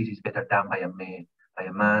characteristic. This is better done by a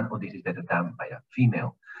man, or this is better done by a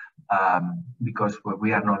female, because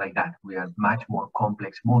we are not like that. We are much more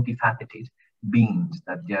complex, multifaceted beings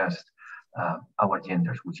than just our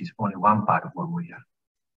genders, which is only one part of what we are.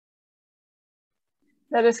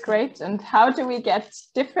 That is great. And how do we get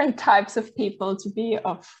different types of people to be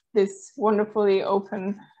of this wonderfully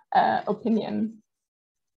open opinion?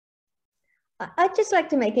 I'd just like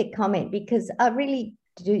to make a comment, because I really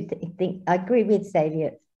do think I agree with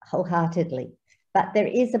Xavier wholeheartedly, but there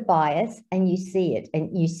is a bias, and you see it,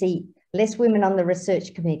 and you see less women on the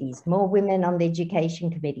research committees, more women on the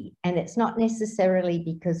education committee. And it's not necessarily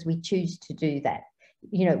because we choose to do that.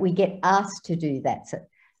 We get asked to do that. So,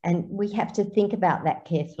 and we have to think about that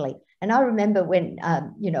carefully. And I remember when,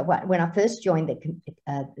 when I first joined the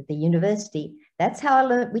university, that's how I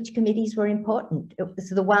learned which committees were important. It was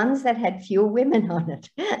the ones that had fewer women on it.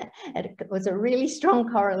 And it was a really strong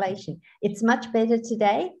correlation. It's much better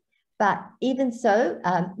today. But even so,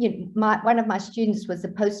 one of my students was a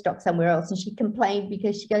postdoc somewhere else, and she complained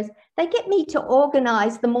because she goes, they get me to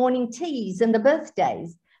organize the morning teas and the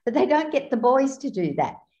birthdays, but they don't get the boys to do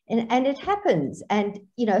that. And it happens. And,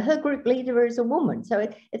 her group leader is a woman. So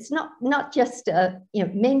it's not just,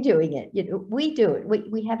 men doing it. We do it.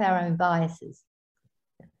 We have our own biases.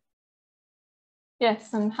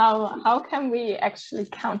 Yes. And how can we actually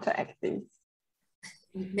counteract these?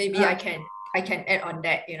 Maybe I can add on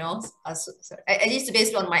that, at least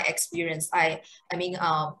based on my experience. I mean,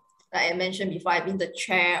 like I mentioned before, I've been the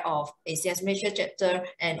chair of Sains Malaysia chapter,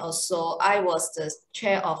 and also I was the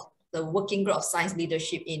chair of the working group of science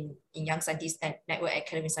leadership in Young Scientists Network at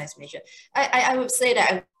Academy Sains Malaysia. I would say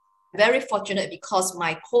that I'm very fortunate because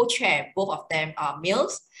my co-chair, both of them are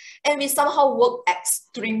males, and we somehow work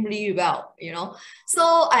extremely well,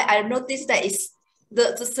 So I noticed that it's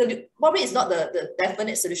probably it's not the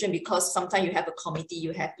definite solution, because sometimes you have a committee,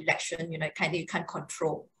 you have election, you can't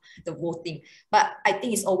control the voting. But I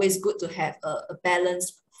think it's always good to have a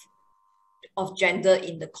balance of gender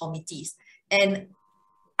in the committees. And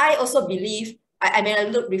I also believe I mean, I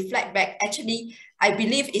reflect back, actually, I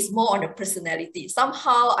believe it's more on the personality.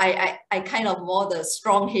 Somehow I kind of more the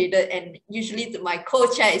strong-headed, and usually my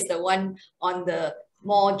co-chair is the one on the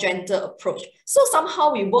more gentle approach. So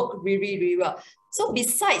somehow we work really, really well. So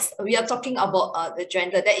besides, we are talking about the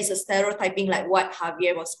gender, there is a stereotyping like what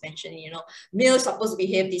Javier was mentioning, you know, males supposed to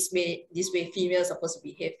behave this way, females supposed to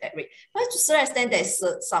behave that way. But to a certain extent, there's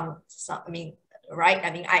some, I mean, right?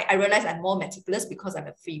 I mean, I realize I'm more meticulous because I'm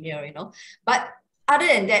a female, you know, but other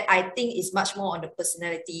than that, I think it's much more on the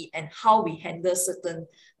personality and how we handle certain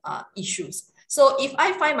issues. So if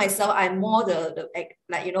I find myself, I'm more like,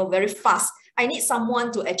 you know, very fast, I need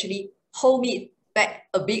someone to actually hold me back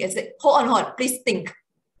a bit and say, hold on, please think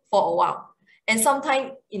for a while. And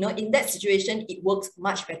sometimes, you know, in that situation, it works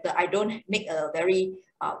much better. I don't make a very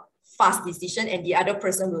fast decision, and the other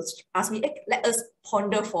person will ask me, hey, let us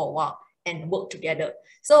ponder for a while and work together.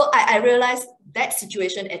 So I realized that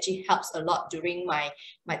situation actually helps a lot during my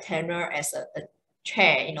tenure as a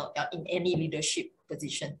chair, you know, in any leadership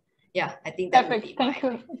position. Yeah, I think that would be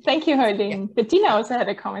Thank you, Hooi-Ling. Bettina also had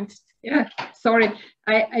a comment. Yeah, sorry.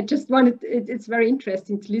 I just wanted, it's very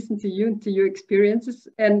interesting to listen to you and to your experiences.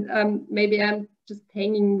 And maybe I'm just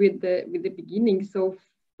hanging with the beginning. So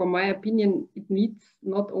for my opinion, it needs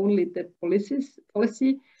not only the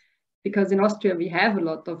policy, because in Austria we have a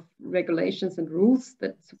lot of regulations and rules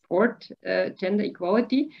that support gender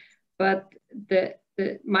equality, but the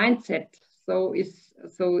mindset. I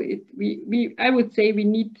would say we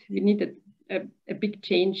need a big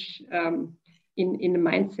change in the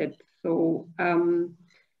mindset. So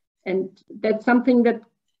and that's something that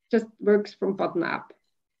just works from bottom up.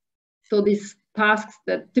 So these tasks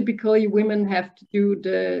that typically women have to do,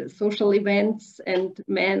 the social events, and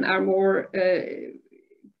men are more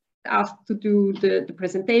asked to do the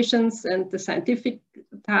presentations and the scientific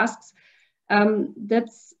tasks.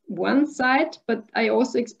 That's one side, but I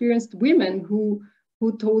also experienced women who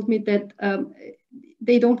told me that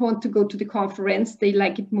they don't want to go to the conference. They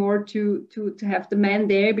like it more to have the man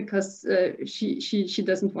there because she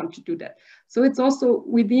doesn't want to do that. So it's also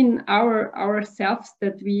within ourselves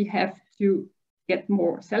that we have to get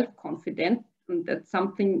more self-confident, and that's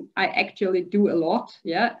something I actually do a lot.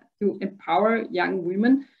 Yeah, to empower young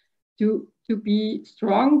women to be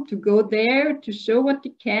strong, to go there, to show what they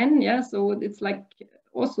can. Yeah, so it's like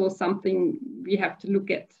also something we have to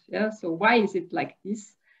look at. Yeah, so why is it like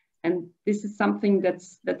this? And this is something that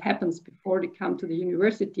happens before they come to the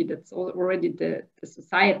university. That's already the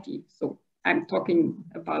society. So I'm talking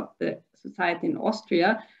about the society in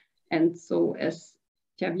Austria. And so as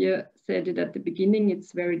Javier said it at the beginning,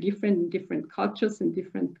 it's very different in different cultures in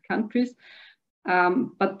different countries.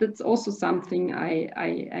 But that's also something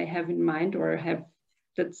I have in mind, or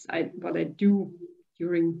what I do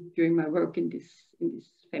during my work in this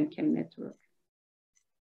FemChem network.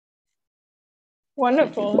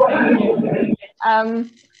 Wonderful, thank you.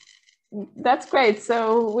 That's great.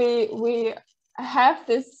 So we have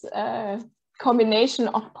this combination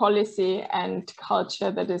of policy and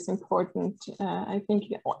culture that is important. I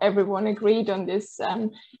think everyone agreed on this,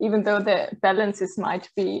 even though the balances might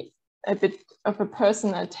be a bit of a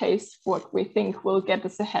personal taste, what we think will get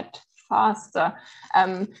us ahead faster.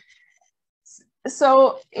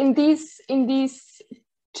 So in these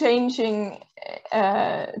changing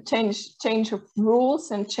change of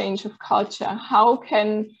rules and change of culture, how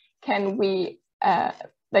can we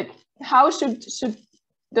how should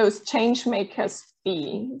those change makers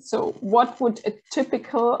be? So what would a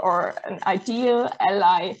typical or an ideal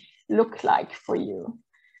ally look like for you?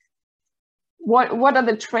 What are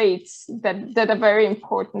the traits that are very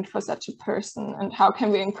important for such a person, and how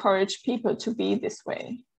can we encourage people to be this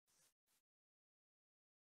way?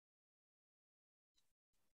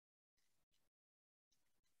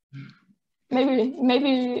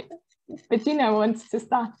 Maybe Bettina wants to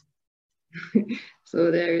start.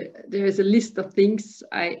 So there is a list of things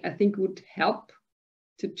I think would help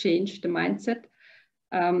to change the mindset.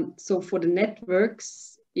 So for the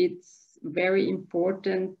networks, it's very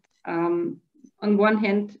important, on one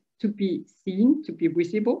hand, to be seen, to be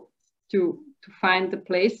visible, to find the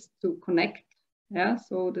place to connect. Yeah,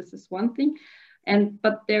 so this is one thing.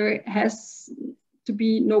 But there has to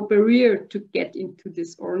be no barrier to get into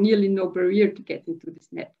this, or nearly no barrier to get into this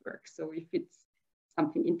network. So if it's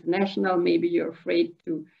something international, maybe you're afraid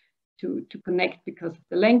to connect because of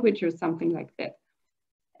the language or something like that.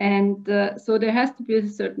 And so there has to be a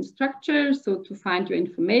certain structure, so to find your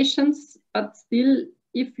informations, but still,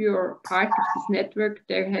 if you're part of this network,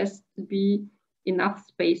 there has to be enough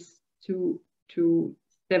space to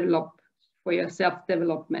develop for your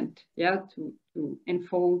self-development, yeah, to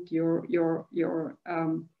unfold your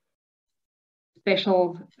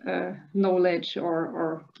special knowledge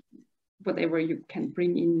or whatever you can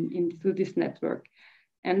bring into this network.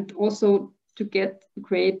 And also to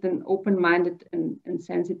create an open-minded and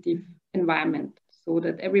sensitive environment so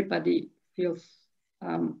that everybody feels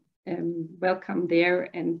welcome there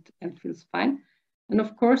and feels fine. And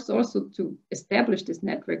of course, also to establish this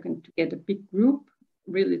network and to get a big group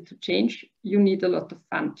really to change, you need a lot of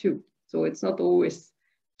fun too. So it's not always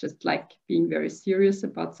just like being very serious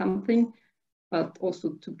about something, but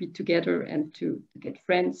also to be together and to get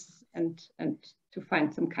friends and to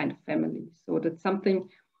find some kind of family. So that's something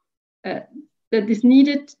that is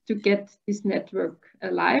needed to get this network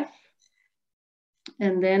alive.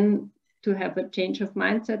 And then to have a change of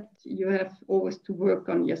mindset, you have always to work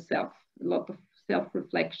on yourself, a lot of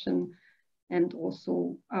self-reflection, and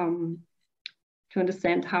also to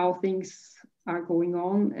understand how things are going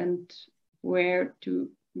on and where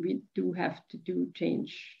we do have to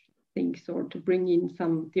change things or to bring in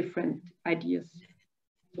some different ideas.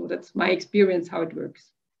 So that's my experience, how it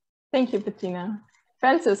works. Thank you, Bettina.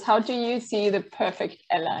 Francis, how do you see the perfect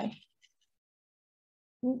ally?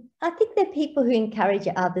 I think they're people who encourage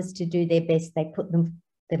others to do their best. They put them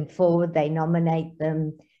forward, they nominate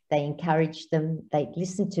them, they encourage them, they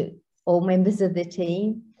listen to all members of the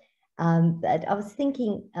team. But I was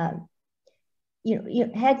thinking, how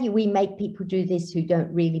do we make people do this who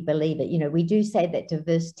don't really believe it? We do say that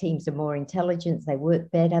diverse teams are more intelligent, they work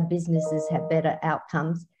better, businesses have better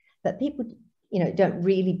outcomes, but people, don't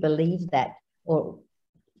really believe that or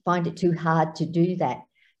find it too hard to do that.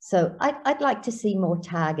 So I'd like to see more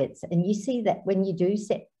targets. And you see that when you do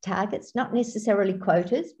set targets, not necessarily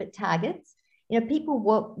quotas, but targets, people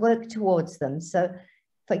work towards them. So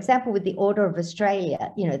for example, with the Order of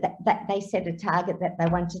Australia, that they set a target that they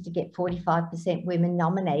wanted to get 45% women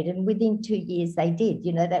nominated, and within 2 years they did.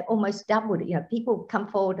 They almost doubled it. People come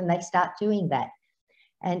forward and they start doing that.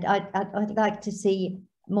 And I'd like to see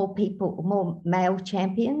more people, more male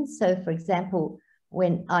champions. So for example,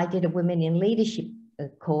 when I did a Women in Leadership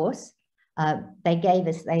course,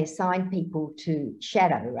 they assigned people to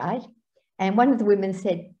shadow, right? And one of the women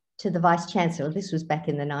said to the Vice Chancellor, this was back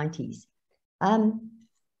in the 90s,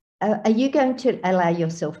 are you going to allow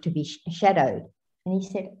yourself to be shadowed? And he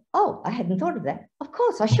said, oh, I hadn't thought of that. Of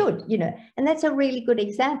course I should, and that's a really good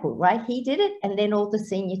example, right? He did it, and then all the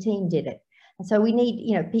senior team did it. And so we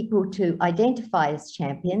need, people to identify as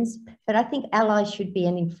champions, but I think allies should be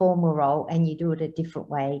an informal role, and you do it a different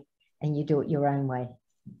way, and you do it your own way.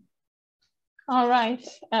 All right.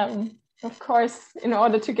 Of course, in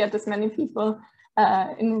order to get as many people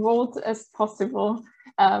enrolled as possible,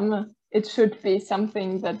 it should be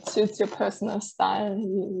something that suits your personal style.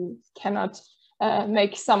 You cannot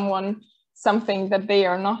make someone something that they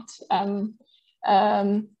are not.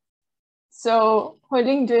 So,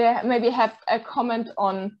 Hooi-Ling, do you maybe have a comment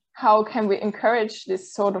on how can we encourage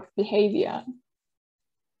this sort of behavior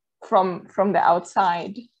from the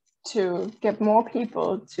outside to get more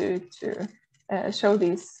people to show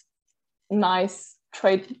these nice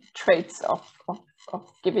traits of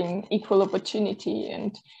giving equal opportunity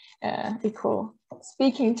and equal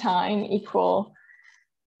speaking time, equal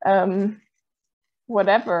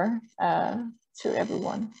whatever to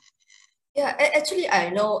everyone? Yeah, actually, I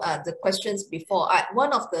know the questions before.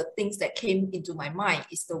 One of the things that came into my mind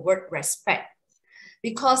is the word respect,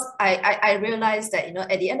 because I realized that,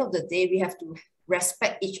 at the end of the day, we have to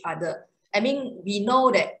respect each other. I mean, we know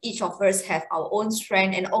that each of us have our own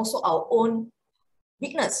strength and also our own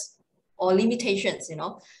weakness or limitations,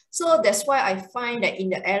 So that's why I find that in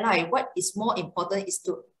the ally, what is more important is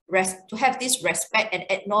to have this respect and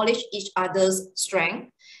acknowledge each other's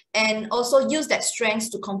strength, and also use that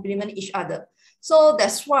strength to complement each other. So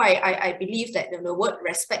that's why I believe that the word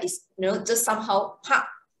respect is, just somehow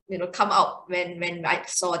come out when I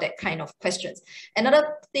saw that kind of questions.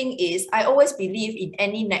 Another thing is, I always believe in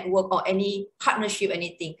any network or any partnership,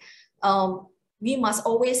 anything, we must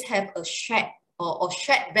always have a shared or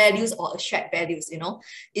shared values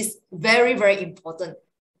It's very, very important.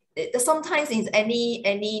 Sometimes in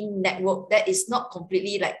any network that is not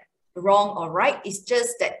completely like wrong or right, it's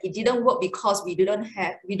just that it didn't work because we don't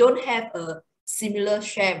have a similar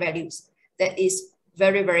shared values. That is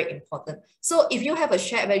very, very important. So if you have a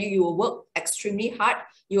shared value, you will work extremely hard,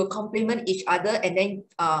 you will complement each other, and then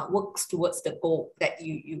works towards the goal that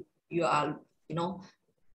you are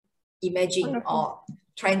imagining or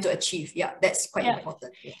trying to achieve. Yeah, that's quite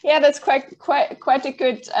important. Yeah, that's quite a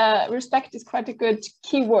good respect is quite a good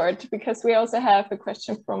keyword, because we also have a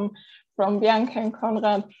question from Bianca and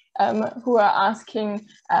Konrad who are asking,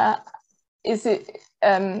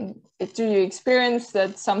 do you experience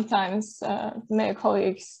that sometimes male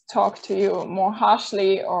colleagues talk to you more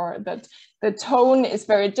harshly, or that the tone is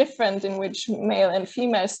very different in which male and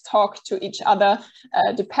females talk to each other,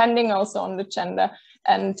 depending also on the gender?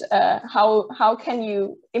 And how can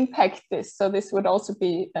you impact this? So this would also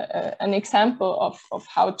be an example of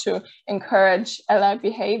how to encourage ally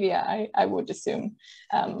behavior, I would assume.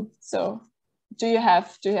 So do you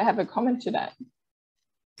have a comment to that?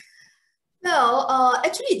 Well,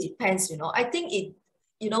 actually it depends, you know. I think it,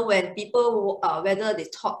 you know, when people, whether they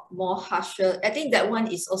talk more harsher, I think that one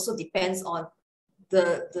is also depends on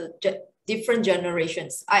the different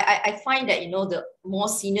generations. I find that, you know, the more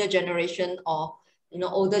senior generation or, you know,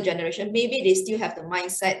 older generation, maybe they still have the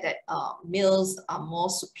mindset that males are more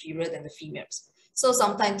superior than the females. So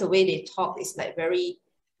sometimes the way they talk is like very,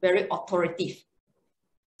 very authoritative,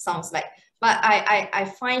 sounds like. But I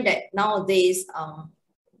find that nowadays,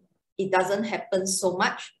 it doesn't happen so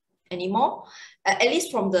much anymore. At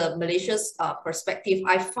least from the Malaysia's perspective,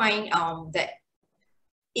 I find that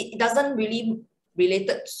it doesn't really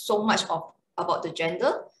related so much about the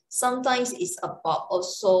gender. Sometimes it's about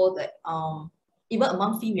also that even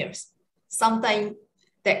among females, sometimes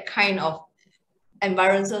that kind of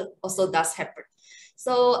environment also does happen.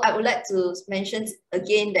 So I would like to mention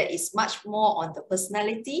again that it's much more on the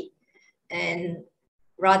personality and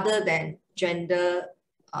rather than gender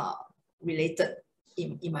related,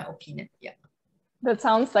 in my opinion. Yeah. That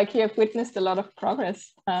sounds like you have witnessed a lot of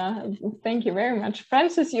progress. Thank you very much.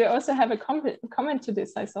 Francis, you also have a comment to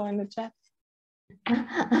this, I saw in the chat.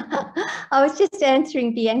 I was just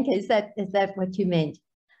answering Bianca. Is that what you meant?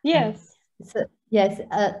 Yes. So, yes.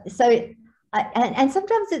 And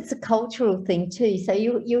sometimes it's a cultural thing too. So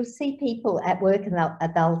you'll see people at work and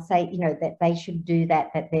they'll say, you know, that they should do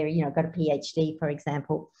that they're, you know, got a PhD, for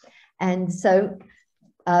example. And so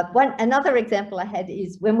another example I had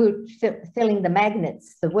is when we were filling the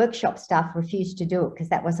magnets, the workshop staff refused to do it because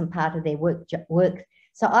that wasn't part of their work.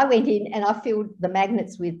 So I went in and I filled the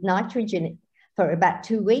magnets with nitrogen for about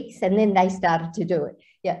 2 weeks, and then they started to do it.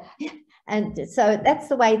 Yeah. And so that's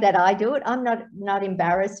the way that I do it. I'm not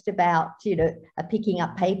embarrassed about, you know, picking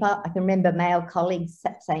up paper. I can remember male colleagues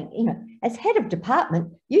saying, you know, as head of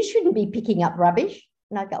department, you shouldn't be picking up rubbish.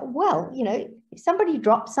 And I go, well, you know, if somebody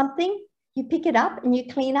drops something, you pick it up and you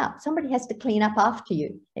clean up. Somebody has to clean up after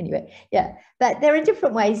you. Anyway, yeah. But there are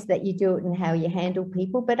different ways that you do it and how you handle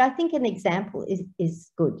people. But I think an example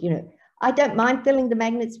is good. You know, I don't mind filling the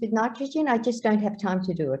magnets with nitrogen. I just don't have time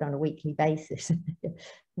to do it on a weekly basis.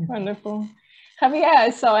 Wonderful. Javier, I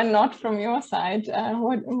saw a nod from your side.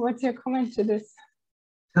 What's your comment to this?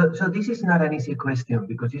 So this is not an easy question,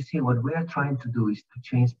 because you see, what we are trying to do is to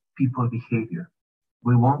change people's behavior.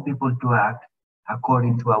 We want people to act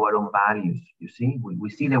according to our own values. You see, we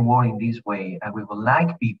see the world in this way, and we would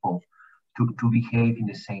like people to behave in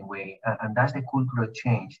the same way. And that's the cultural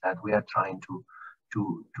change that we are trying to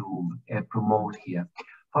promote here.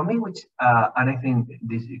 For me, which, and I think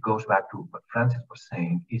this goes back to what Francis was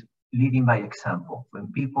saying, is leading by example.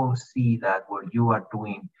 When people see that what you are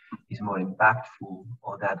doing is more impactful,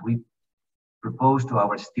 or that we propose to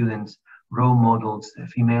our students role models,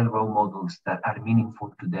 female role models that are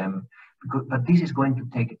meaningful to them, but this is going to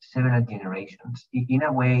take several generations. In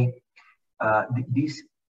a way, this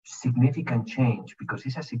significant change, because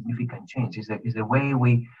it's a significant change, is the way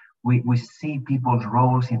we see people's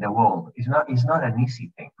roles in the world. It's not an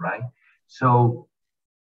easy thing, right? So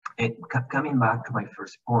coming back to my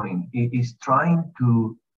first point, it is trying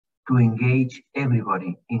to engage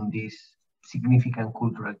everybody in this significant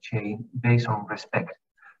cultural change based on respect,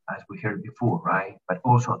 as we heard before, right? But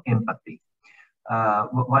also empathy.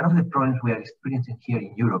 One of the problems we are experiencing here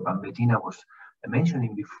in Europe, and Bettina was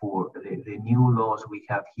mentioning before, the new laws we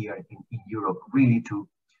have here in Europe, really to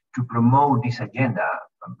promote this agenda.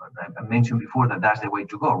 I mentioned before that that's the way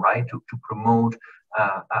to go, right? To promote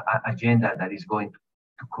an agenda that is going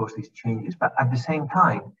to cause these changes. But at the same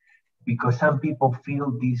time, because some people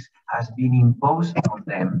feel this has been imposed on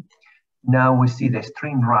them, now we see the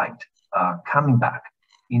extreme right coming back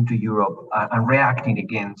into Europe and reacting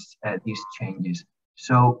against these changes.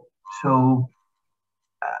 So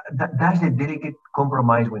that's the delicate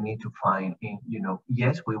compromise we need to find. In, you know,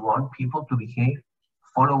 yes, we want people to behave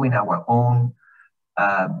following our own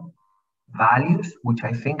values, which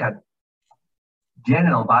I think are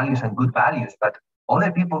general values and good values, but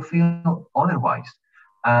other people feel otherwise.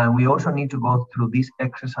 We also need to go through this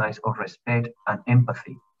exercise of respect and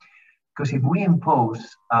empathy. Because if we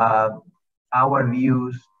impose our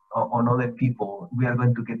views on other people, we are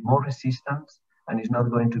going to get more resistance, and it's not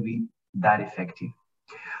going to be that effective.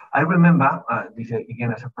 I remember, this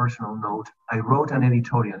again as a personal note, I wrote an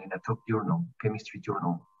editorial in a top journal, chemistry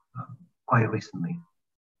journal, quite recently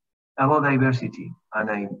about diversity.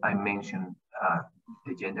 And I mentioned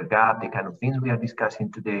the gender gap, the kind of things we are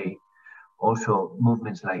discussing today. Also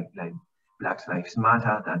movements like Black Lives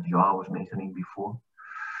Matter that Joao was mentioning before.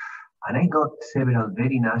 And I got several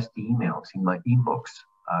very nasty emails in my inbox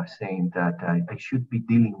saying that I should be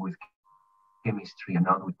dealing with chemistry and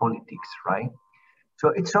not with politics, right? So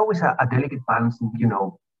it's always a delicate balance, you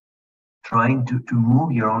know, trying to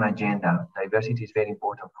move your own agenda. Diversity is very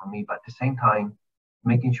important for me, but at the same time,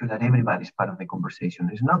 making sure that everybody is part of the conversation.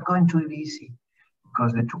 It's not going to be easy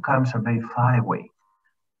because the two camps are very far away.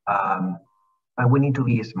 But we need to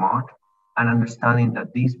be smart and understanding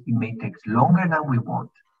that this may take longer than we want.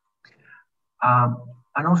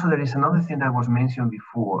 And also there is another thing that was mentioned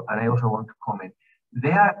before, and I also want to comment.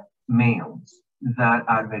 There are males that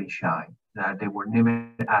are very shy, that they were never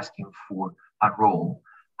asking for a role.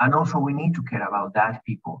 And also we need to care about that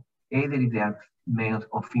people, either if they are males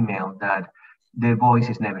or female, that their voice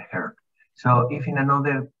is never heard. So if in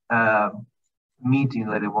another meeting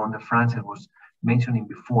like the one that Frances was mentioning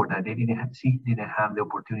before, that she didn't have the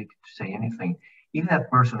opportunity to say anything, if that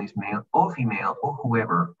person is male or female or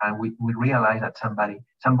whoever, and we realize that somebody's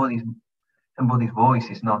voice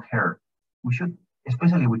is not heard, we should,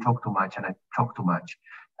 especially we talk too much and I talk too much,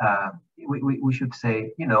 we should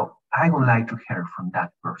say, you know, I would like to hear from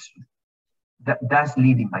that person. That's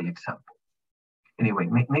leading by example. Anyway,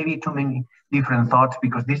 maybe too many different thoughts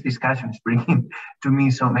because this discussion is bringing to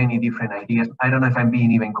me so many different ideas. I don't know if I'm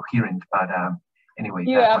being even coherent, but anyway.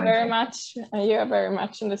 You are very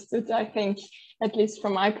much understood, I think, at least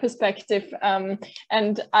from my perspective.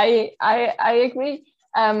 And I agree.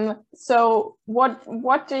 So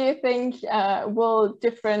what do you think will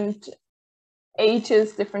different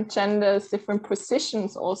ages, different genders, different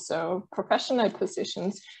positions, also professional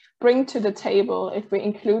positions, bring to the table if we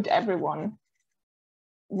include everyone?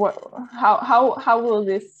 How will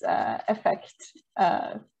this affect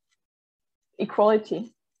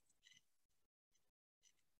equality?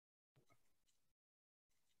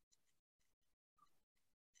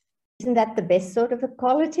 Isn't that the best sort of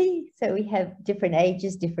equality? So we have different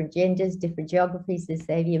ages, different genders, different geographies, as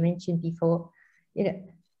Xavier mentioned before. You know,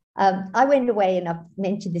 I went away, and I've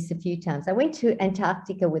mentioned this a few times. I went to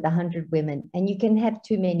Antarctica with 100 women, and you can have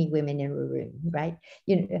too many women in a room, right?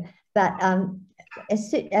 You know, but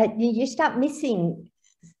you start missing.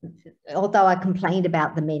 Although I complained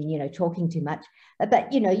about the men, you know, talking too much,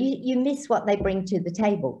 but you know, you miss what they bring to the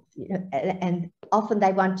table, you know, and often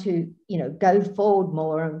they want to, you know, go forward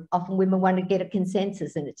more, and often women want to get a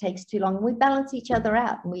consensus, and it takes too long. We balance each other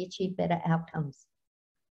out, and we achieve better outcomes.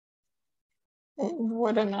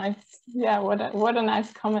 What a nice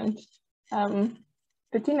comment.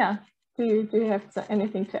 Bettina, do you have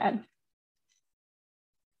anything to add?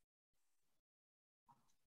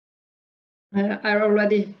 I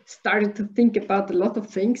already started to think about a lot of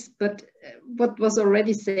things, but what was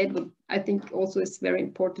already said, what I think also is very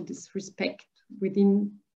important, is respect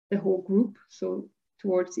within the whole group, so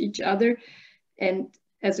towards each other. And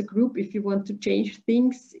as a group, if you want to change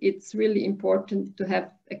things, it's really important to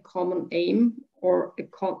have a common aim or a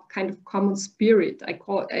kind of common spirit.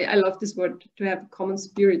 I love this word, to have a common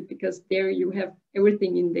spirit, because there you have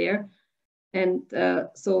everything in there. And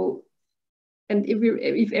and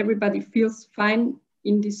if everybody feels fine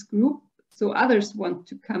in this group, so others want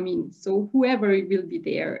to come in. So whoever will be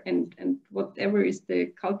there, and whatever is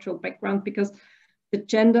the cultural background, because the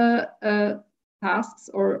gender tasks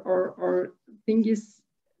or thing is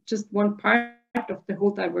just one part of the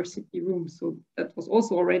whole diversity room. So that was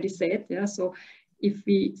also already said. Yeah. So if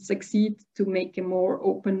we succeed to make a more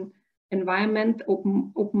open environment,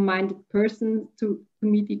 open-minded person to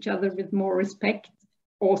meet each other with more respect,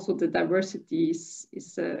 also the diversity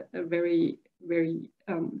is a very, very,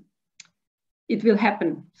 it will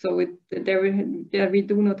happen. So we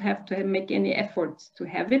do not have to make any efforts to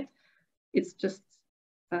have it. It's just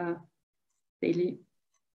a daily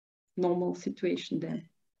normal situation then.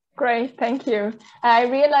 Great, thank you. I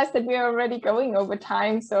realized that we are already going over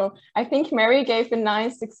time, so I think Mary gave a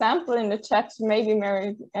nice example in the chat. Maybe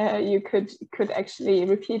Mary, you could actually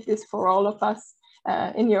repeat this for all of us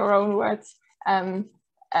in your own words.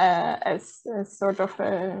 As sort of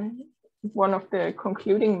one of the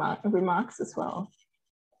concluding remarks as well.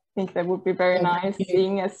 I think that would be very nice,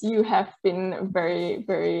 seeing as you have been very,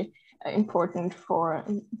 very important for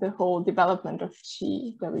the whole development of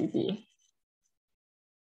GWB.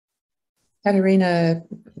 Katerina,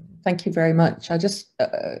 thank you very much. I just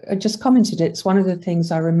commented, it's one of the things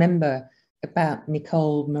I remember about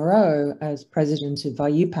Nicole Moreau as president of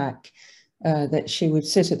IUPAC, that she would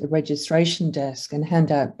sit at the registration desk and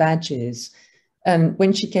hand out badges. And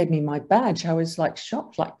when she gave me my badge, I was like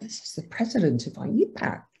shocked, like, this is the president of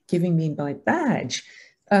IUPAC giving me my badge.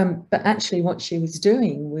 But actually what she was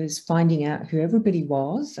doing was finding out who everybody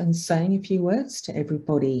was and saying a few words to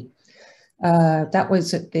everybody. That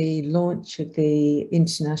was at the launch of the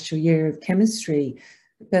International Year of Chemistry.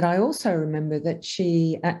 But I also remember that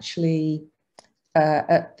she actually,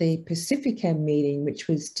 at the Pacifica meeting, which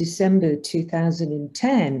was December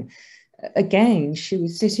 2010, again, she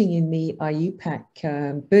was sitting in the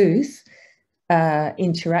IUPAC booth,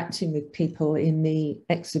 interacting with people in the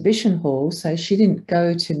exhibition hall. So she didn't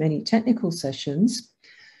go to many technical sessions.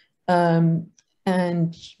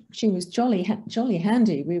 And she was jolly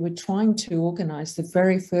handy. We were trying to organize the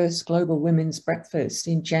very first Global Women's Breakfast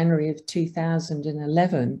in January of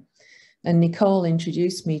 2011. And Nicole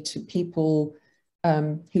introduced me to people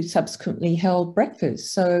who subsequently held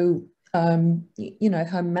breakfast. So, you know,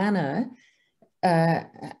 her manner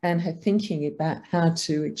and her thinking about how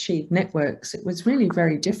to achieve networks, it was really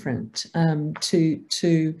very different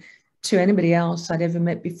to anybody else I'd ever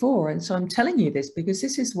met before. And so I'm telling you this because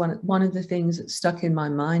this is one of the things that stuck in my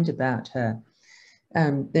mind about her.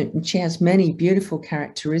 She has many beautiful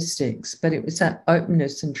characteristics, but it was that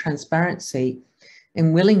openness and transparency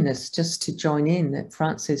and willingness just to join in that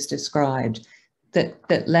Frances described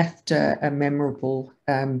that left a memorable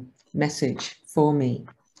message for me.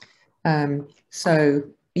 So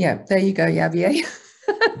yeah, there you go, Javier.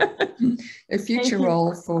 A future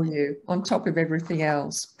role for you on top of everything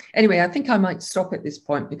else. Anyway, I think I might stop at this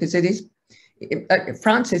point because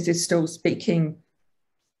Frances is still speaking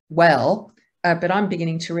well, but I'm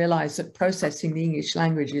beginning to realize that processing the English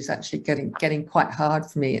language is actually getting quite hard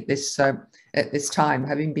for me at this time,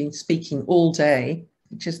 having been speaking all day,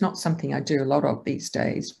 which is not something I do a lot of these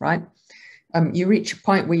days, right? You reach a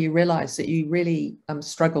point where you realize that you really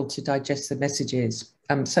struggle to digest the messages.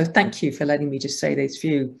 So thank you for letting me just say these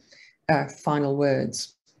few final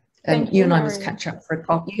words. And you and I must catch up for a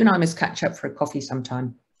coffee. You and I must catch up for a coffee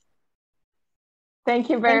sometime. Thank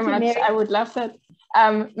you very much. Mary. I would love that.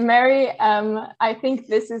 Mary, I think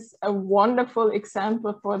this is a wonderful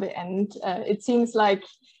example for the end. It seems like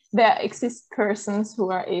there exist persons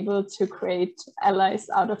who are able to create allies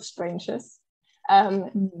out of strangers,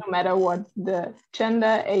 no matter what the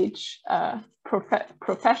gender, age,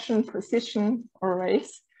 profession, position, or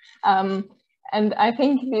race. And I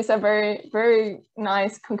think these are very, very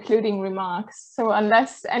nice concluding remarks. So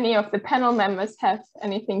unless any of the panel members have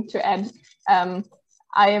anything to add,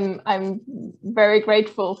 I'm very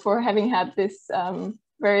grateful for having had this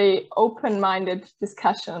very open-minded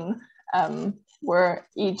discussion where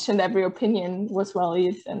each and every opinion was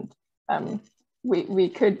valued, and we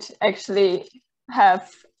could actually have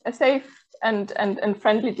a safe and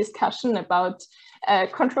friendly discussion about a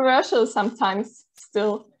controversial, sometimes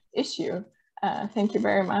still, issue. Thank you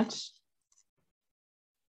very much.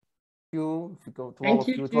 Thank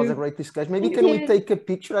you. It was a great discussion. Maybe can we take a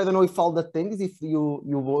picture? I don't know if all the things, if you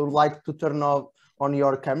would like to turn on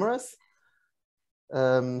your cameras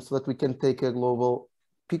so that we can take a global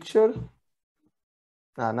picture.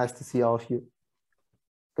 Nice to see all of you.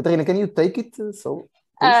 Katarina, can you take it?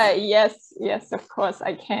 Yes, of course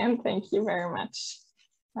I can. Thank you very much.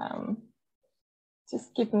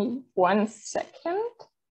 Just give me 1 second.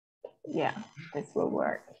 Yeah, this will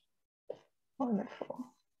work. Wonderful.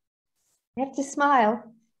 You have to smile.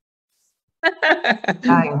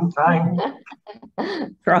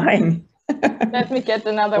 Trying. Let me get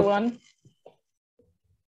another one.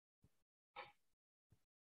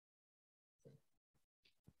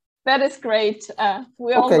 That is great.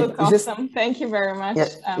 We all look awesome. Thank you very much. Yeah,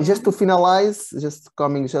 just to finalize, just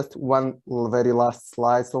one very last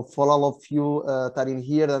slide. So for all of you that are in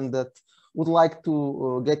here and that would like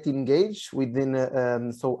to get engaged within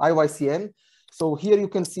IYCN. So here you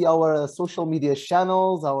can see our social media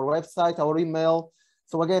channels, our website, our email.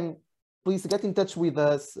 So again, please get in touch with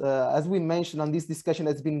us. As we mentioned, and this discussion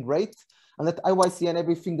has been great. And at IYCN,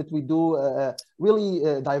 everything that we do,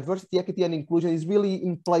 really diversity, equity, and inclusion is really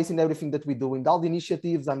in place in everything that we do. In all the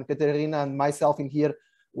initiatives, and Katerina and myself in here,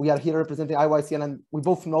 we are here representing IYCN, and we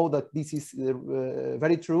both know that this is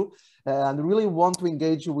very true. And really want to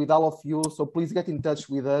engage with all of you. So please get in touch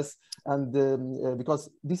with us, and because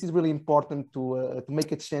this is really important to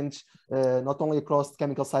make a change, not only across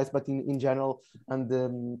chemical science, but in general.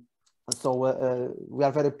 And so we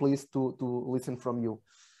are very pleased to listen from you.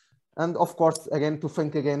 And of course, again, to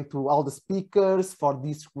thank again to all the speakers for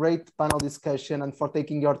this great panel discussion and for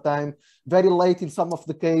taking your time very late in some of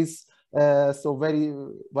the case So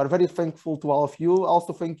we're very thankful to all of you.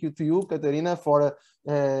 Also, thank you to you, Katerina, for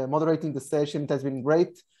moderating the session. It has been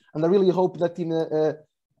great. And I really hope that in a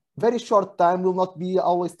very short time, we'll not be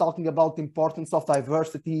always talking about the importance of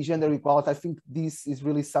diversity, gender equality. I think this is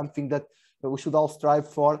really something that we should all strive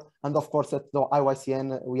for. And of course, at the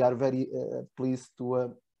IYCN, we are very pleased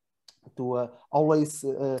to always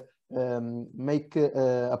make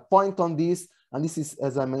a point on this. And this is,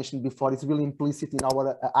 as I mentioned before, it's really implicit in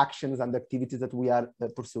our actions and activities that we are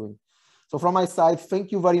pursuing. So from my side,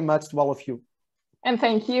 thank you very much to all of you. And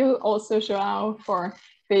thank you also, João, for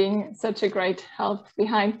being such a great help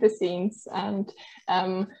behind the scenes and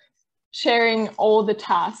sharing all the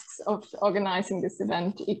tasks of organizing this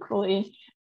event equally.